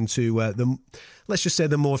stuck into let's just say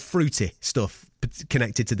the more fruity stuff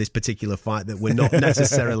connected to this particular fight that we're not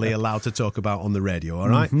necessarily allowed to talk about on the radio, all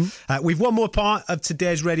right? We've one more part of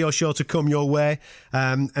today's radio show to come your way,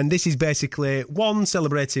 and this is basically one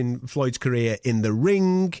celebrating Floyd's career in the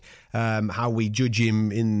ring, how we judge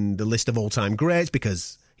him in the list of all-time greats,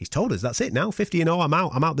 because he's told us, that's it now, 50-0,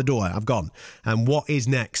 I'm out the door, I've gone. And what is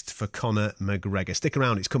next for Conor McGregor? Stick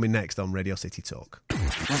around, it's coming next on Radio City Talk.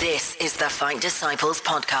 This is the Fight Disciples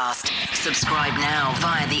podcast. Subscribe now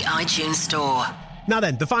via the iTunes Store. Now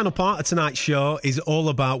then, the final part of tonight's show is all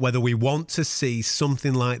about whether we want to see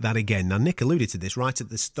something like that again. Now, Nick alluded to this right at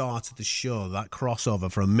the start of the show, that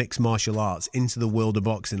crossover from mixed martial arts into the world of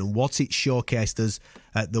boxing and what it showcased us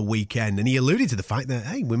at the weekend. And he alluded to the fact that,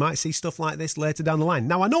 hey, we might see stuff like this later down the line.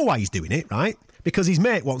 Now, I know why he's doing it, right? Because his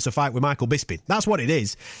mate wants to fight with Michael Bisping. That's what it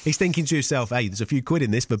is. He's thinking to himself, hey, there's a few quid in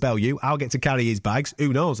this for Bellew. I'll get to carry his bags.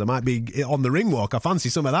 Who knows? I might be on the ring walk. I fancy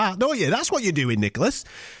some of that, don't you? That's what you're doing, Nicholas.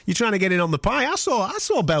 You're trying to get in on the pie. I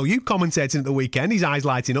saw Bellew commentating at the weekend. His eyes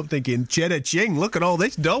lighting up thinking, cheddar ching, look at all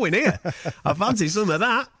this dough in here. I fancy some of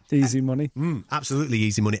that. Easy money. Absolutely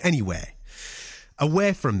easy money. Anyway,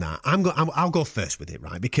 away from that, I'll go first with it,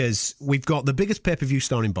 right? Because we've got the biggest pay-per-view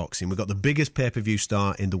star in boxing. We've got the biggest pay-per-view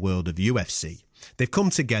star in the world of UFC. They've come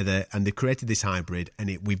together and they've created this hybrid,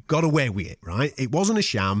 and we've got away with it, right? It wasn't a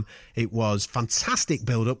sham. It was fantastic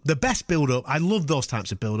build-up, the best build-up. I love those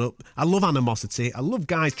types of build-up. I love animosity. I love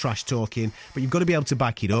guys trash talking, but you've got to be able to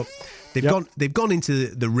back it up. They've gone into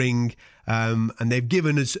the ring, and they've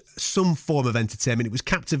given us some form of entertainment. It was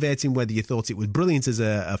captivating, whether you thought it was brilliant as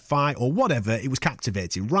a fight or whatever. It was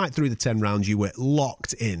captivating. Right through the 10 rounds, you were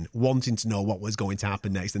locked in, wanting to know what was going to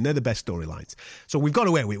happen next, and they're the best storylines. So we've got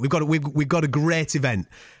away with it. We've got a great event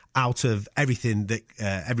out of everything that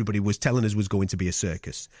everybody was telling us was going to be a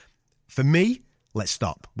circus. For me, let's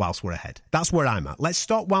stop whilst we're ahead. That's where I'm at. Let's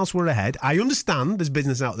stop whilst we're ahead. I understand there's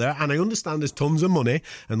business out there, and I understand there's tons of money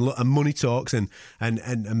and money talks, and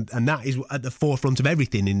that is at the forefront of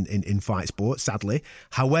everything in fight sports, sadly.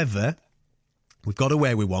 However, we've got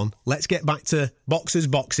away with one. Let's get back to boxers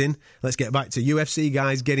boxing. Let's get back to UFC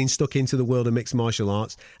guys getting stuck into the world of mixed martial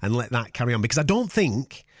arts and let that carry on. Because I don't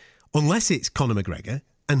think, unless it's Conor McGregor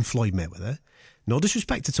and Floyd Mayweather, no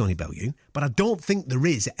disrespect to Tony Bellew, but I don't think there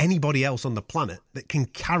is anybody else on the planet that can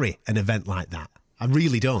carry an event like that. I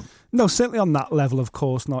really don't. No, certainly on that level, of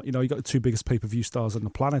course not. You know, you got the two biggest pay-per-view stars on the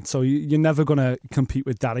planet, so you're never going to compete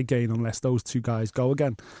with that again unless those two guys go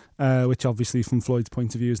again, which obviously from Floyd's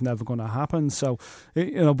point of view is never going to happen. So,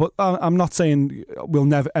 you know, but I'm not saying we'll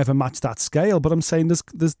never ever match that scale, but I'm saying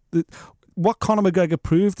there's what Conor McGregor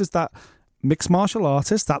proved is that mixed martial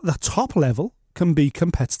artists at the top level can be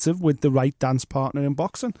competitive with the right dance partner in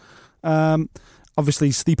boxing. Obviously,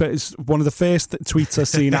 Stipe is one of the first tweets I've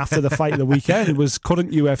seen after the fight of the weekend was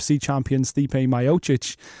current UFC champion Stipe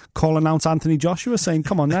Miocic calling out Anthony Joshua, saying,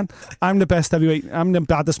 come on then, I'm the best heavyweight, I'm the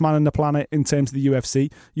baddest man on the planet in terms of the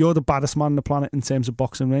UFC, you're the baddest man on the planet in terms of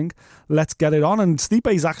boxing ring, let's get it on. And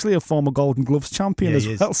Stipe is actually a former Golden Gloves champion as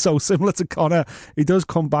well, so similar to Conor, he does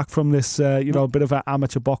come back from this a bit of an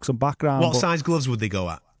amateur boxing background. What size gloves would they go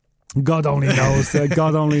at? God only knows.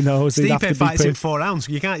 God only knows. Stipe fights in 4 ounces.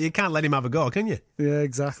 You can't let him have a go, can you? Yeah,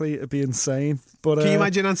 exactly. It'd be insane. But can you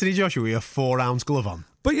imagine Anthony Joshua with a 4-ounce glove on?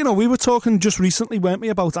 But, you know, we were talking just recently, weren't we,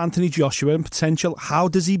 about Anthony Joshua and potential. How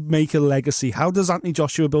does he make a legacy? How does Anthony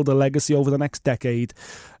Joshua build a legacy over the next decade?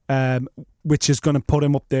 Which is going to put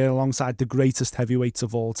him up there alongside the greatest heavyweights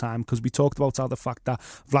of all time. Because we talked about how the fact that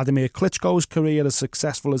Vladimir Klitschko's career, as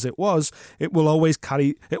successful as it was, it will always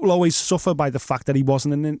suffer by the fact that he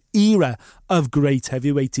wasn't in an era of great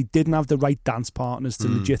heavyweights. He didn't have the right dance partners to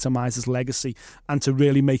legitimise his legacy and to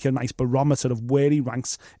really make a nice barometer of where he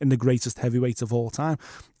ranks in the greatest heavyweights of all time.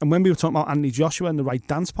 And when we were talking about Anthony Joshua and the right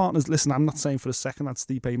dance partners, listen, I'm not saying for a second that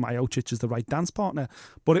Stipe Miocic is the right dance partner,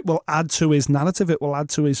 but it will add to his narrative, it will add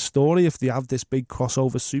to his story if they have this big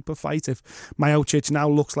crossover super fight. If Miocic now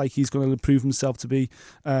looks like he's going to prove himself to be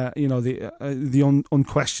the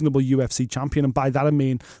unquestionable UFC champion, and by that I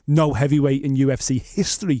mean no heavyweight in UFC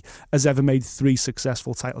history has ever made 3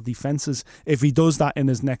 successful title defenses. If he does that in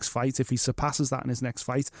his next fight, if he surpasses that in his next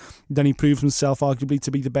fight, then he proves himself arguably to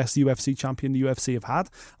be the best UFC champion the UFC have had,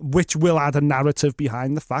 which will add a narrative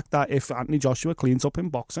behind the fact that if Anthony Joshua cleans up in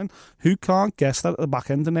boxing, who can't guess that at the back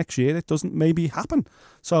end of next year it doesn't maybe happen.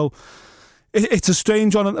 So it's a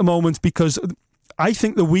strange one at the moment, because I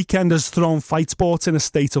think the weekend has thrown fight sports in a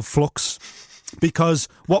state of flux, because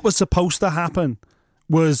what was supposed to happen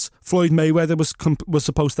was Floyd Mayweather was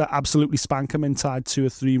supposed to absolutely spank him inside 2 or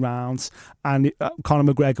 3 rounds, and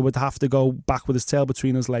Conor McGregor would have to go back with his tail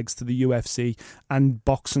between his legs to the UFC, and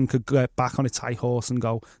boxing could get back on its high horse and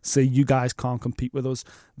go, see, you guys can't compete with us.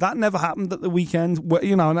 That never happened at the weekend,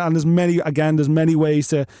 and there's many ways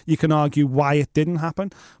to you can argue why it didn't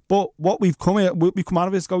happen. But what we've come out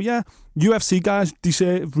of it is go, yeah, UFC guys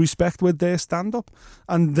deserve respect with their stand-up,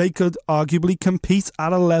 and they could arguably compete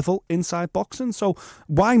at a level inside boxing. So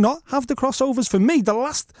why not have the crossovers? For me, the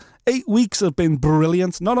last 8 weeks have been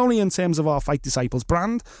brilliant, not only in terms of our Fight Disciples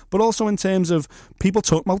brand, but also in terms of people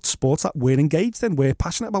talking about sports that we're engaged in, we're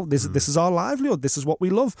passionate about. This is our livelihood, this is what we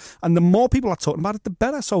love. And the more people are talking about it, the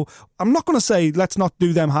better. So I'm not going to say let's not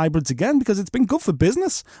do them hybrids again, because it's been good for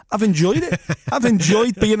business. I've enjoyed it. I've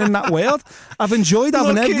enjoyed being in that world. I've enjoyed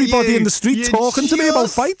having everybody in the street talking to me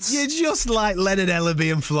about fights. You're just like Leonard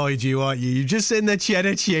Ellaby and Floyd, aren't you? You're just in the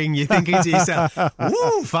cheddar ching. You're thinking to yourself,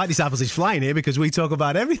 woo, Fight Disciples is flying here because we talk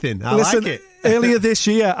about everything. Listen, like it. Earlier this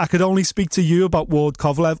year, I could only speak to you about Ward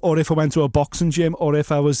Kovalev, or if I went to a boxing gym, or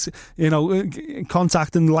if I was,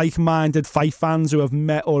 contacting like-minded fight fans who have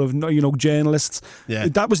met, or have, journalists. Yeah.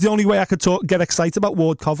 That was the only way I could get excited about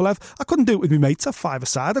Ward Kovalev. I couldn't do it with my mates at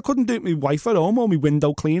 5-a-side. I couldn't do it with my wife at home, or my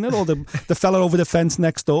window cleaner, or the fella over the fence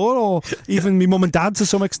next door, or even my mum and dad to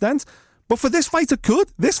some extent. But for this fight, it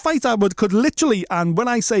could. This fight, could literally, and when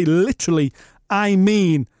I say literally, I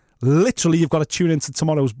mean literally, you've got to tune into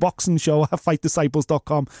tomorrow's boxing show at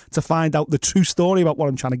fightdisciples.com to find out the true story about what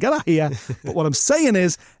I'm trying to get at here. But what I'm saying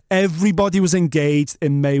is, everybody was engaged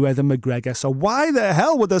in Mayweather McGregor. So why the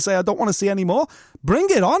hell would they say, I don't want to see any more? Bring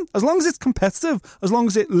it on. As long as it's competitive, as long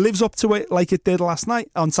as it lives up to it like it did last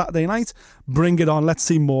night, on Saturday night, bring it on. Let's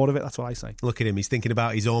see more of it. That's what I say. Look at him. He's thinking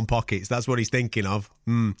about his own pockets. That's what he's thinking of.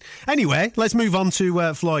 Anyway, let's move on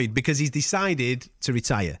to Floyd, because he's decided to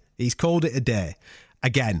retire. He's called it a day.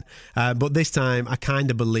 Again, but this time I kind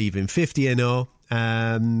of believe him. 50-0,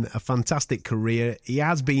 a fantastic career. He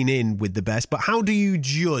has been in with the best, but how do you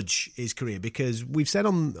judge his career? Because we've said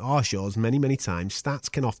on our shows many, many times,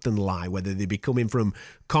 stats can often lie, whether they be coming from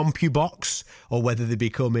CompuBox or whether they be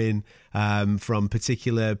coming from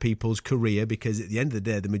particular people's career, because at the end of the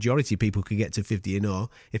day, the majority of people can get to 50-0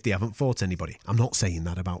 if they haven't fought anybody. I'm not saying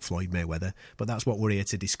that about Floyd Mayweather, but that's what we're here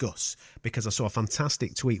to discuss, because I saw a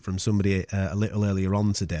fantastic tweet from somebody a little earlier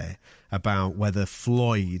on today about whether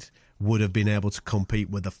Floyd would have been able to compete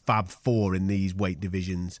with the Fab Four in these weight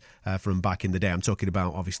divisions from back in the day. I'm talking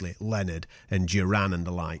about, obviously, Leonard and Duran and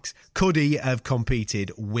the likes. Could he have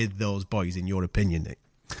competed with those boys, in your opinion, Nick?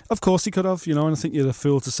 Of course he could have, and I think you're a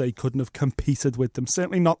fool to say he couldn't have competed with them.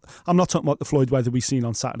 Certainly not. I'm not talking about the Floyd Mayweather we've seen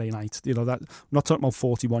on Saturday night. I'm not talking about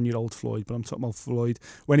 41-year-old Floyd, but I'm talking about Floyd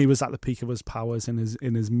when he was at the peak of his powers in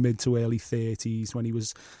his mid to early 30s, when he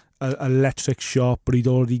was electric sharp, but he'd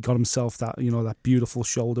already got himself that that beautiful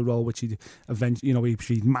shoulder roll, which he'd eventually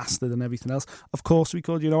he'd mastered and everything else. Of course we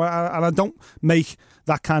could, and I don't make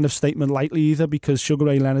that kind of statement lightly either, because Sugar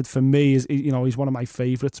Ray Leonard for me is he's one of my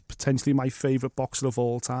favourites, potentially my favourite boxer of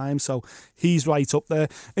all time. So he's right up there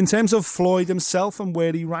in terms of Floyd himself and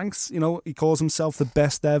where he ranks. He calls himself the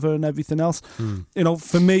best ever and everything else.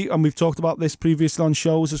 For me, and we've talked about this previously on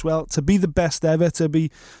shows as well, to be the best ever, to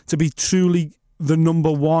be truly the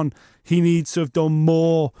number one, he needs to have done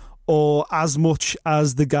more or as much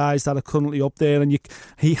as the guys that are currently up there, and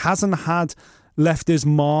he hasn't left his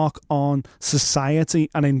mark on society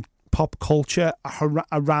and in pop culture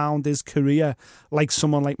around his career like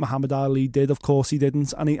someone like Muhammad Ali did. Of course he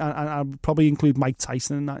didn't, and I'd probably include Mike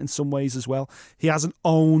Tyson in that in some ways as well. He hasn't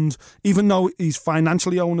owned, even though he's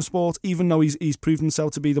financially owned the sport, even though he's proven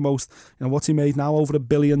himself to be the most, what's he made now, over $1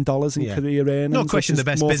 billion in career earnings. No question, the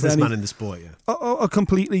best businessman in the sport.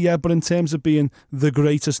 Completely, yeah. But in terms of being the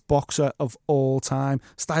greatest boxer of all time,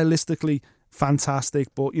 stylistically fantastic,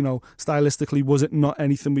 but stylistically, was it not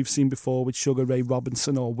anything we've seen before with Sugar Ray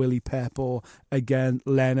Robinson or Willie Pep or again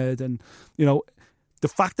Leonard? And the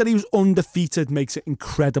fact that he was undefeated makes it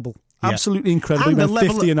incredible. Absolutely incredible. And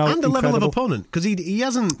the level of opponent, because he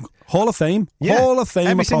hasn't Hall of Fame, Hall of Fame,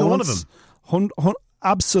 every opponents. single one of them.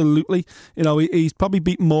 Absolutely, he's probably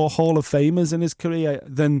beaten more Hall of Famers in his career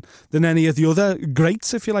than any of the other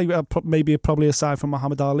greats, if you like. Maybe probably aside from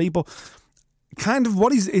Muhammad Ali, but kind of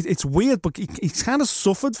it's weird, but he's kind of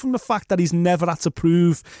suffered from the fact that he's never had to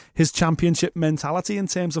prove his championship mentality in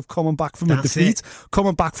terms of coming back from a defeat,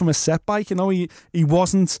 coming back from a setback. He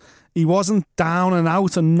wasn't down and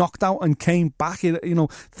out and knocked out and came back.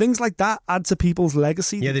 Things like that add to people's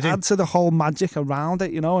legacy. Yeah, they do. Add to the whole magic around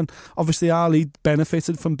it. And obviously Ali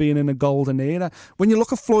benefited from being in a golden era. When you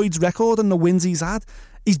look at Floyd's record and the wins he's had,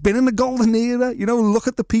 He's been in the golden era. You know, look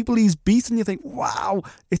at the people he's beat and you think, wow,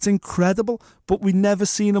 it's incredible. But we never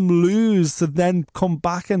seen him lose to then come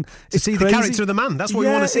back and it's see crazy. The character of the man. That's what we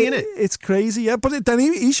want to see, innit? It's crazy, yeah. But then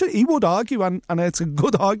he would argue, and it's a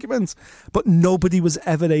good argument, but nobody was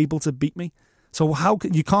ever able to beat me. So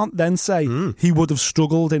you can't then say he would have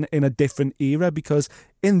struggled in a different era, because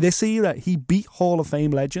in this era, he beat Hall of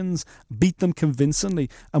Fame legends, beat them convincingly,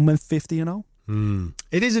 and went 50-0.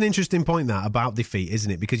 It is an interesting point, that, about defeat, isn't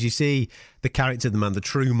it? Because you see the character of the man, the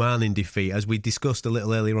true man in defeat, as we discussed a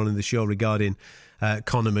little earlier on in the show regarding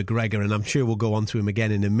Conor McGregor, and I'm sure we'll go on to him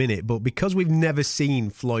again in a minute. But because we've never seen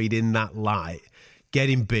Floyd in that light,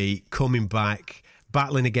 getting beat, coming back,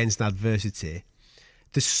 battling against adversity,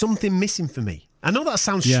 there's something missing for me. I know that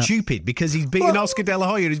sounds stupid, because he's beaten Oscar De La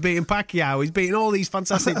Hoya, he's beaten Pacquiao, he's beaten all these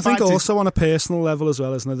fantastic fighters. I think also on a personal level as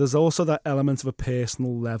well, isn't there? There's also that element of a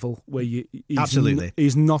personal level where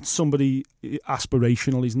he's not somebody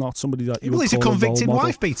aspirational. He's not somebody that you would call a role model. He's a convicted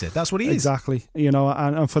wife beater. That's what he is. Exactly. You know,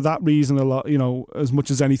 and for that reason, a lot. You know, as much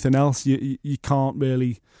as anything else, you can't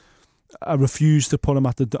really. I refuse to put him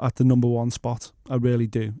at the number one spot. I really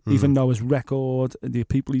do. Even though his record, the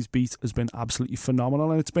people he's beat, has been absolutely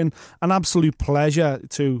phenomenal, and it's been an absolute pleasure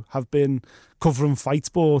to have been covering fight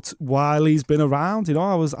sport while he's been around. You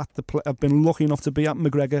know, I've been lucky enough to be at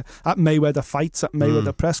Mayweather fights, at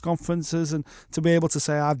Mayweather press conferences, and to be able to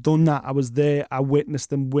say I've done that. I was there. I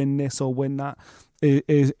witnessed him win this or win that.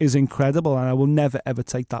 Is incredible, and I will never ever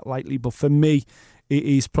take that lightly. But for me,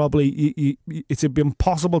 he's probably, it's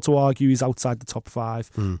impossible to argue he's outside the top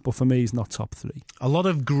 5, but for me, he's not top 3. A lot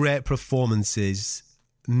of great performances,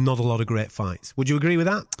 not a lot of great fights. Would you agree with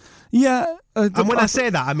that? Yeah. And when I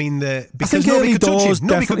say that, I mean because nobody could touch him.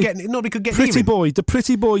 Nobody could get Pretty near him. Boy, the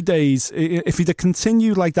Pretty Boy days, if he'd have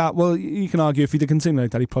continued like that, well, you can argue if he'd have continued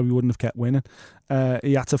like that, he probably wouldn't have kept winning.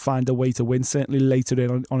 He had to find a way to win, certainly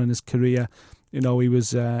later on in his career. You know, he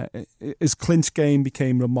was his clinch game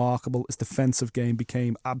became remarkable. His defensive game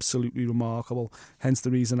became absolutely remarkable. Hence the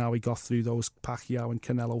reason how he got through those Pacquiao and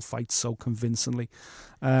Canelo fights so convincingly.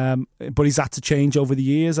 But he's had to change over the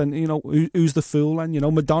years, and you know, who's the fool? And you know,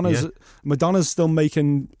 Madonna's still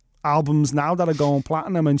making albums now that are going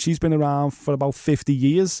platinum, and she's been around for about 50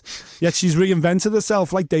 years. Yet she's reinvented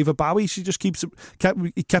herself like David Bowie. She just kept on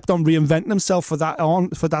reinventing himself for that time.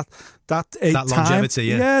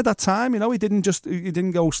 Longevity, that time. You know, he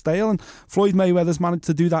didn't go stale. And Floyd Mayweather's managed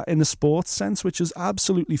to do that in the sports sense, which is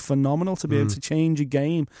absolutely phenomenal, to be able to change a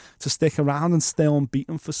game, to stick around and stay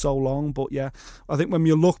unbeaten for so long. But yeah, I think when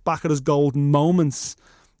you look back at his golden moments,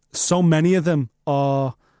 so many of them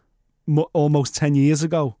are almost 10 years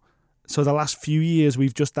ago. So the last few years,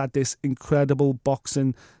 we've just had this incredible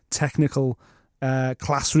boxing technical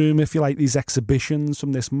classroom, if you like, these exhibitions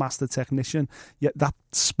from this master technician. Yet that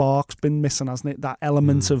spark's been missing, hasn't it? That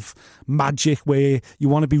element of magic where you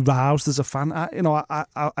want to be roused as a fan.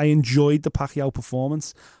 I enjoyed the Pacquiao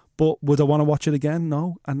performance, but would I want to watch it again?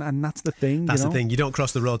 No. And that's the thing. That's the thing. You don't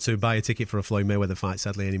cross the road to buy a ticket for a Floyd Mayweather fight,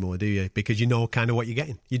 sadly, anymore, do you? Because you know kind of what you're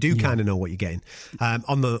getting. You do kind of know what you're getting.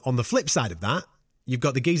 On the flip side of that, you've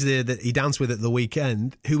got the geezer that he danced with at the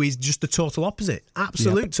weekend, who is just the total opposite.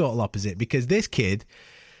 Absolute total opposite. Because this kid,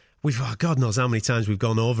 God knows how many times we've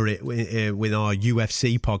gone over it with our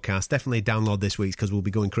UFC podcast. Definitely download this week's, because we'll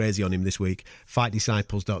be going crazy on him this week.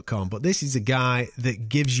 FightDisciples.com. But this is a guy that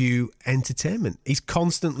gives you entertainment. He's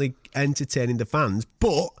constantly entertaining the fans.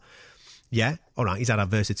 But, yeah, all right, he's had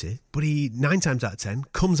adversity. But he, 9 times out of 10,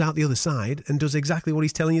 comes out the other side and does exactly what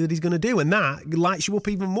he's telling you that he's going to do. And that lights you up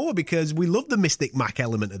even more, because we love the Mystic Mac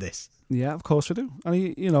element of this. Yeah, of course we do. And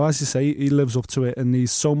he, you know, as you say, he lives up to it, and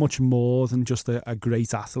he's so much more than just a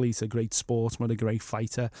great athlete, a great sportsman, a great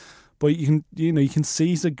fighter. But you can see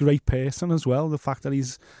he's a great person as well. The fact that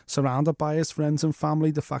he's surrounded by his friends and family,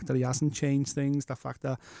 the fact that he hasn't changed things, the fact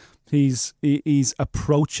that he's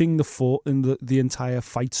approaching the entire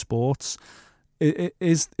fight sports.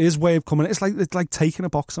 His way of coming, it's like taking a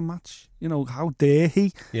boxing match. You know, how dare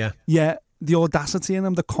he? Yeah. The audacity in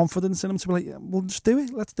him, the confidence in him to be like, well, just do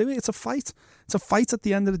it. Let's do it. It's a fight. It's a fight at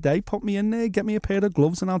the end of the day. Put me in there, get me a pair of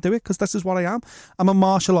gloves, and I'll do it, because this is what I am. I'm a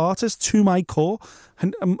martial artist to my core.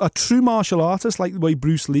 And I'm a true martial artist, like the way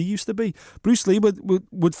Bruce Lee used to be. Bruce Lee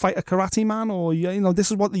would fight a karate man, or, you know, this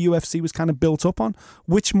is what the UFC was kind of built up on.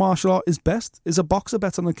 Which martial art is best? Is a boxer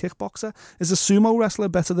better than a kickboxer? Is a sumo wrestler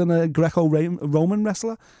better than a Greco-Roman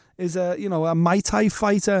wrestler? Is a Muay Thai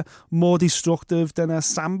fighter more destructive than a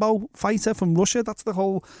Sambo fighter from Russia?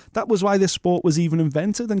 That was why this sport was even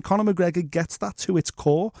invented, and Conor McGregor gets that to its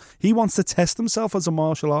core. He wants to test himself as a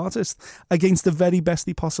martial artist against the very best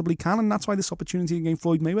he possibly can, and that's why this opportunity against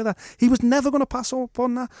Floyd Mayweather, he was never going to pass up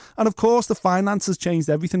on that. And of course, the finances changed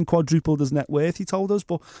everything, quadrupled his net worth, he told us.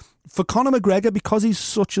 But for Conor McGregor, because he's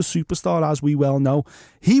such a superstar, as we well know,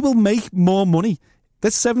 he will make more money.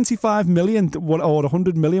 That's 75 million or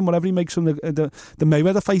 100 million, whatever he makes from the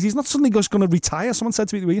Mayweather fight. He's not suddenly just going to retire. Someone said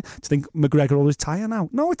to me, do you think McGregor will retire now?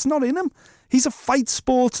 No, it's not in him. He's a fight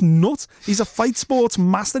sports nut. He's a fight sports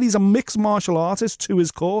master. He's a mixed martial artist to his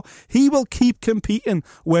core. He will keep competing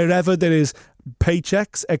wherever there is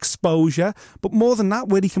paychecks, exposure, but more than that,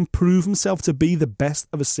 where he can prove himself to be the best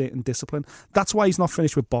of a certain discipline. That's why he's not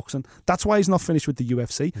finished with boxing. That's why he's not finished with the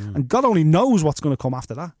UFC. And God only knows what's going to come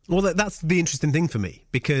after that. Well, that's the interesting thing for me,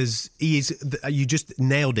 because you just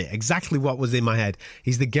nailed it. Exactly what was in my head.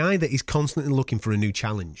 He's the guy that is constantly looking for a new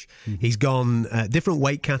challenge. He's gone different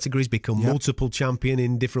weight categories, become multiple champion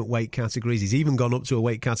in different weight categories. He's even gone up to a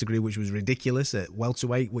weight category which was ridiculous at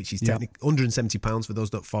welterweight, which is technically 170 pounds for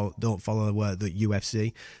those that don't follow the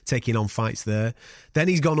UFC, taking on fights there. Then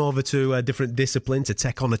he's gone over to a different discipline to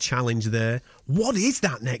take on a challenge there. What is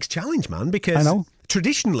that next challenge, man? Because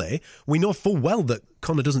traditionally, we know full well that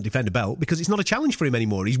Conor doesn't defend a belt because it's not a challenge for him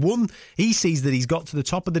anymore. He's won. He sees that he's got to the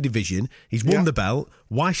top of the division. He's won the belt.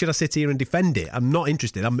 Why should I sit here and defend it? I'm not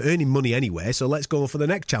interested. I'm earning money anyway, so let's go for the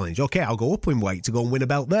next challenge. Okay, I'll go up in weight to go and win a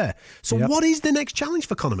belt there. So what is the next challenge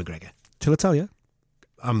for Conor McGregor? Shall I tell you?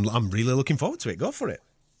 I'm really looking forward to it. Go for it.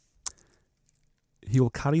 He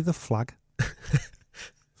will carry the flag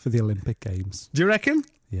for the Olympic Games. Do you reckon?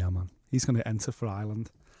 Yeah, man. He's going to enter for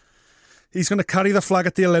Ireland. He's going to carry the flag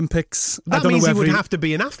at the Olympics. That means he would have to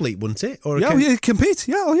be an athlete, wouldn't it? Or compete.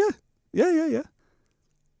 Yeah.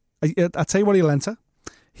 I'll tell you what he'll enter.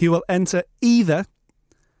 He will enter either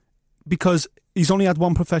because he's only had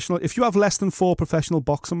one professional. If you have less than 4 professional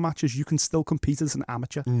boxing matches, you can still compete as an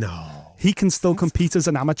amateur. No. He can still compete as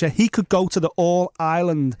an amateur. He could go to the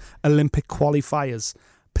All-Ireland Olympic qualifiers,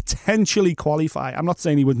 potentially qualify. I'm not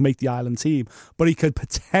saying he would make the Ireland team, but he could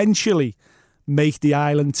potentially make the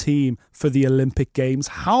Ireland team for the Olympic Games.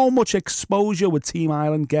 How much exposure would Team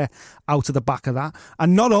Ireland get out of the back of that?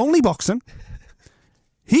 And not only boxing,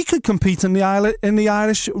 he could compete in the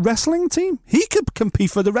Irish wrestling team. He could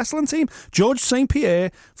compete for the wrestling team. George St.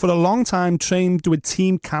 Pierre, for a long time, trained with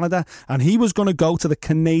Team Canada, and he was going to go to the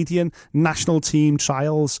Canadian national team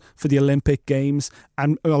trials for the Olympic Games.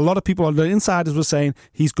 And a lot of people, the insiders, were saying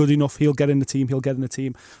he's good enough. He'll get in the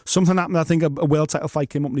team. Something happened. I think a world title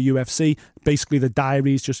fight came up in the UFC. Basically, the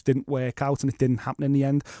diaries just didn't work out, and it didn't happen in the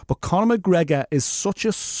end. But Conor McGregor is such a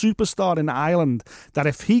superstar in Ireland that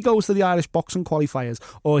if he goes to the Irish boxing qualifiers,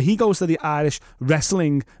 or he goes to the Irish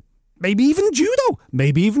wrestling, maybe even judo,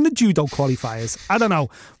 maybe even the judo qualifiers, I don't know.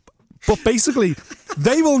 But basically,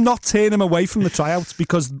 they will not turn him away from the tryouts,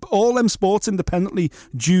 because all them sports independently,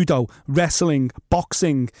 judo, wrestling,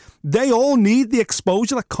 boxing, they all need the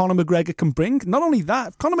exposure that Conor McGregor can bring. Not only that,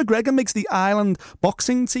 if Conor McGregor makes the Ireland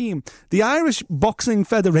boxing team, the Irish Boxing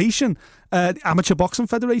Federation, Amateur Boxing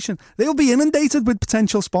Federation, they'll be inundated with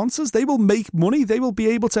potential sponsors. They will make money. They will be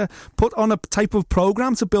able to put on a type of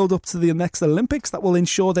program to build up to the next Olympics that will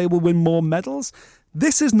ensure they will win more medals.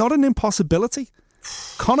 This is not an impossibility.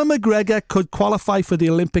 Conor McGregor could qualify for the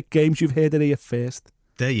Olympic Games. You've heard it here first.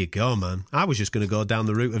 There you go, man. I was just going to go down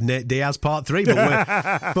the route of Nate Diaz Part 3,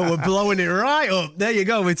 but we're blowing it right up. There you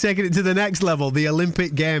go. We're taking it to the next level. The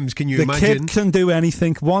Olympic Games. Can you imagine? The kid can do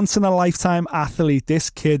anything. Once in a lifetime athlete.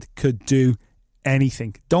 This kid could do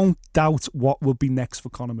anything. Don't doubt what will be next for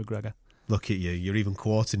Conor McGregor. Look at you. You're even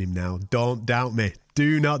quoting him now. Don't doubt me.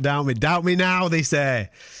 Do not doubt me. Doubt me now, they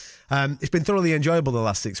say. It's been thoroughly enjoyable the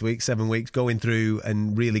last 7 weeks, going through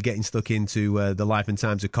and really getting stuck into the life and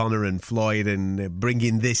times of Conor and Floyd and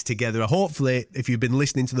bringing this together. Hopefully, if you've been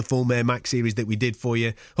listening to the full May Max series that we did for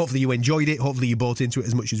you, hopefully you enjoyed it, hopefully you bought into it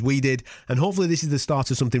as much as we did, and hopefully this is the start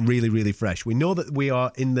of something really, really fresh. We know that we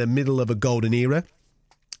are in the middle of a golden era,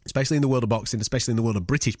 especially in the world of boxing, especially in the world of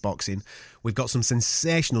British boxing. We've got some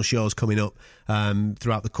sensational shows coming up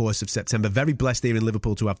throughout the course of September. Very blessed here in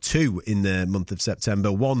Liverpool to have 2 in the month of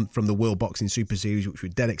September. One from the World Boxing Super Series, which we're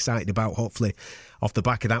dead excited about. Hopefully, off the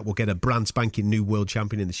back of that, we'll get a brand spanking new world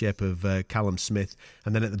champion in the shape of Callum Smith.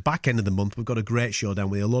 And then at the back end of the month, we've got a great showdown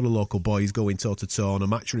with a lot of local boys going toe-to-toe on a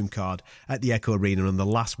matchroom card at the Echo Arena on the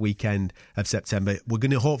last weekend of September. We're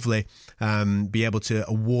going to hopefully be able to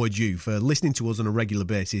award you for listening to us on a regular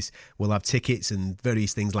basis. We'll have tickets and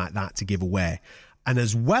various things like that to give away. And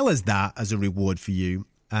as well as that, as a reward for you,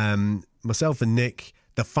 myself and Nick,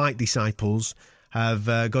 the Fight Disciples have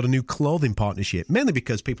got a new clothing partnership, mainly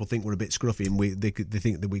because people think we're a bit scruffy and they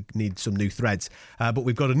think that we need some new threads. But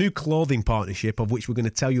we've got a new clothing partnership of which we're going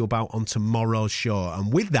to tell you about on tomorrow's show.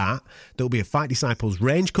 And with that, there'll be a Fight Disciples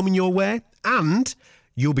range coming your way, and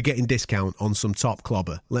you'll be getting discount on some top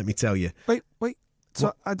clobber, let me tell you. Wait.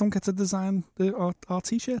 So I don't get to design our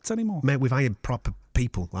T-shirts anymore? Mate, we've hired proper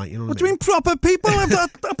people. What do you mean proper people? I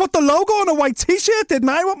put the logo on a white T-shirt, didn't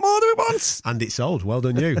I? What more do we want? And it's sold. Well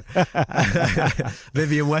done, you.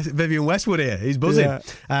 Vivian Westwood here. He's buzzing.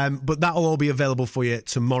 Yeah. But that'll all be available for you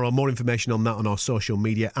tomorrow. More information on that on our social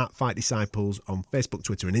media at Fight Disciples on Facebook,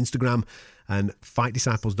 Twitter and Instagram. And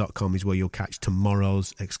fightdisciples.com is where you'll catch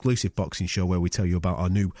tomorrow's exclusive boxing show where we tell you about our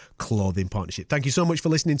new clothing partnership. Thank you so much for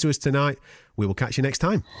listening to us tonight. We will catch you next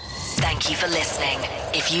time. Thank you for listening.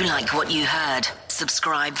 If you like what you heard,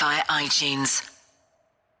 subscribe via iTunes.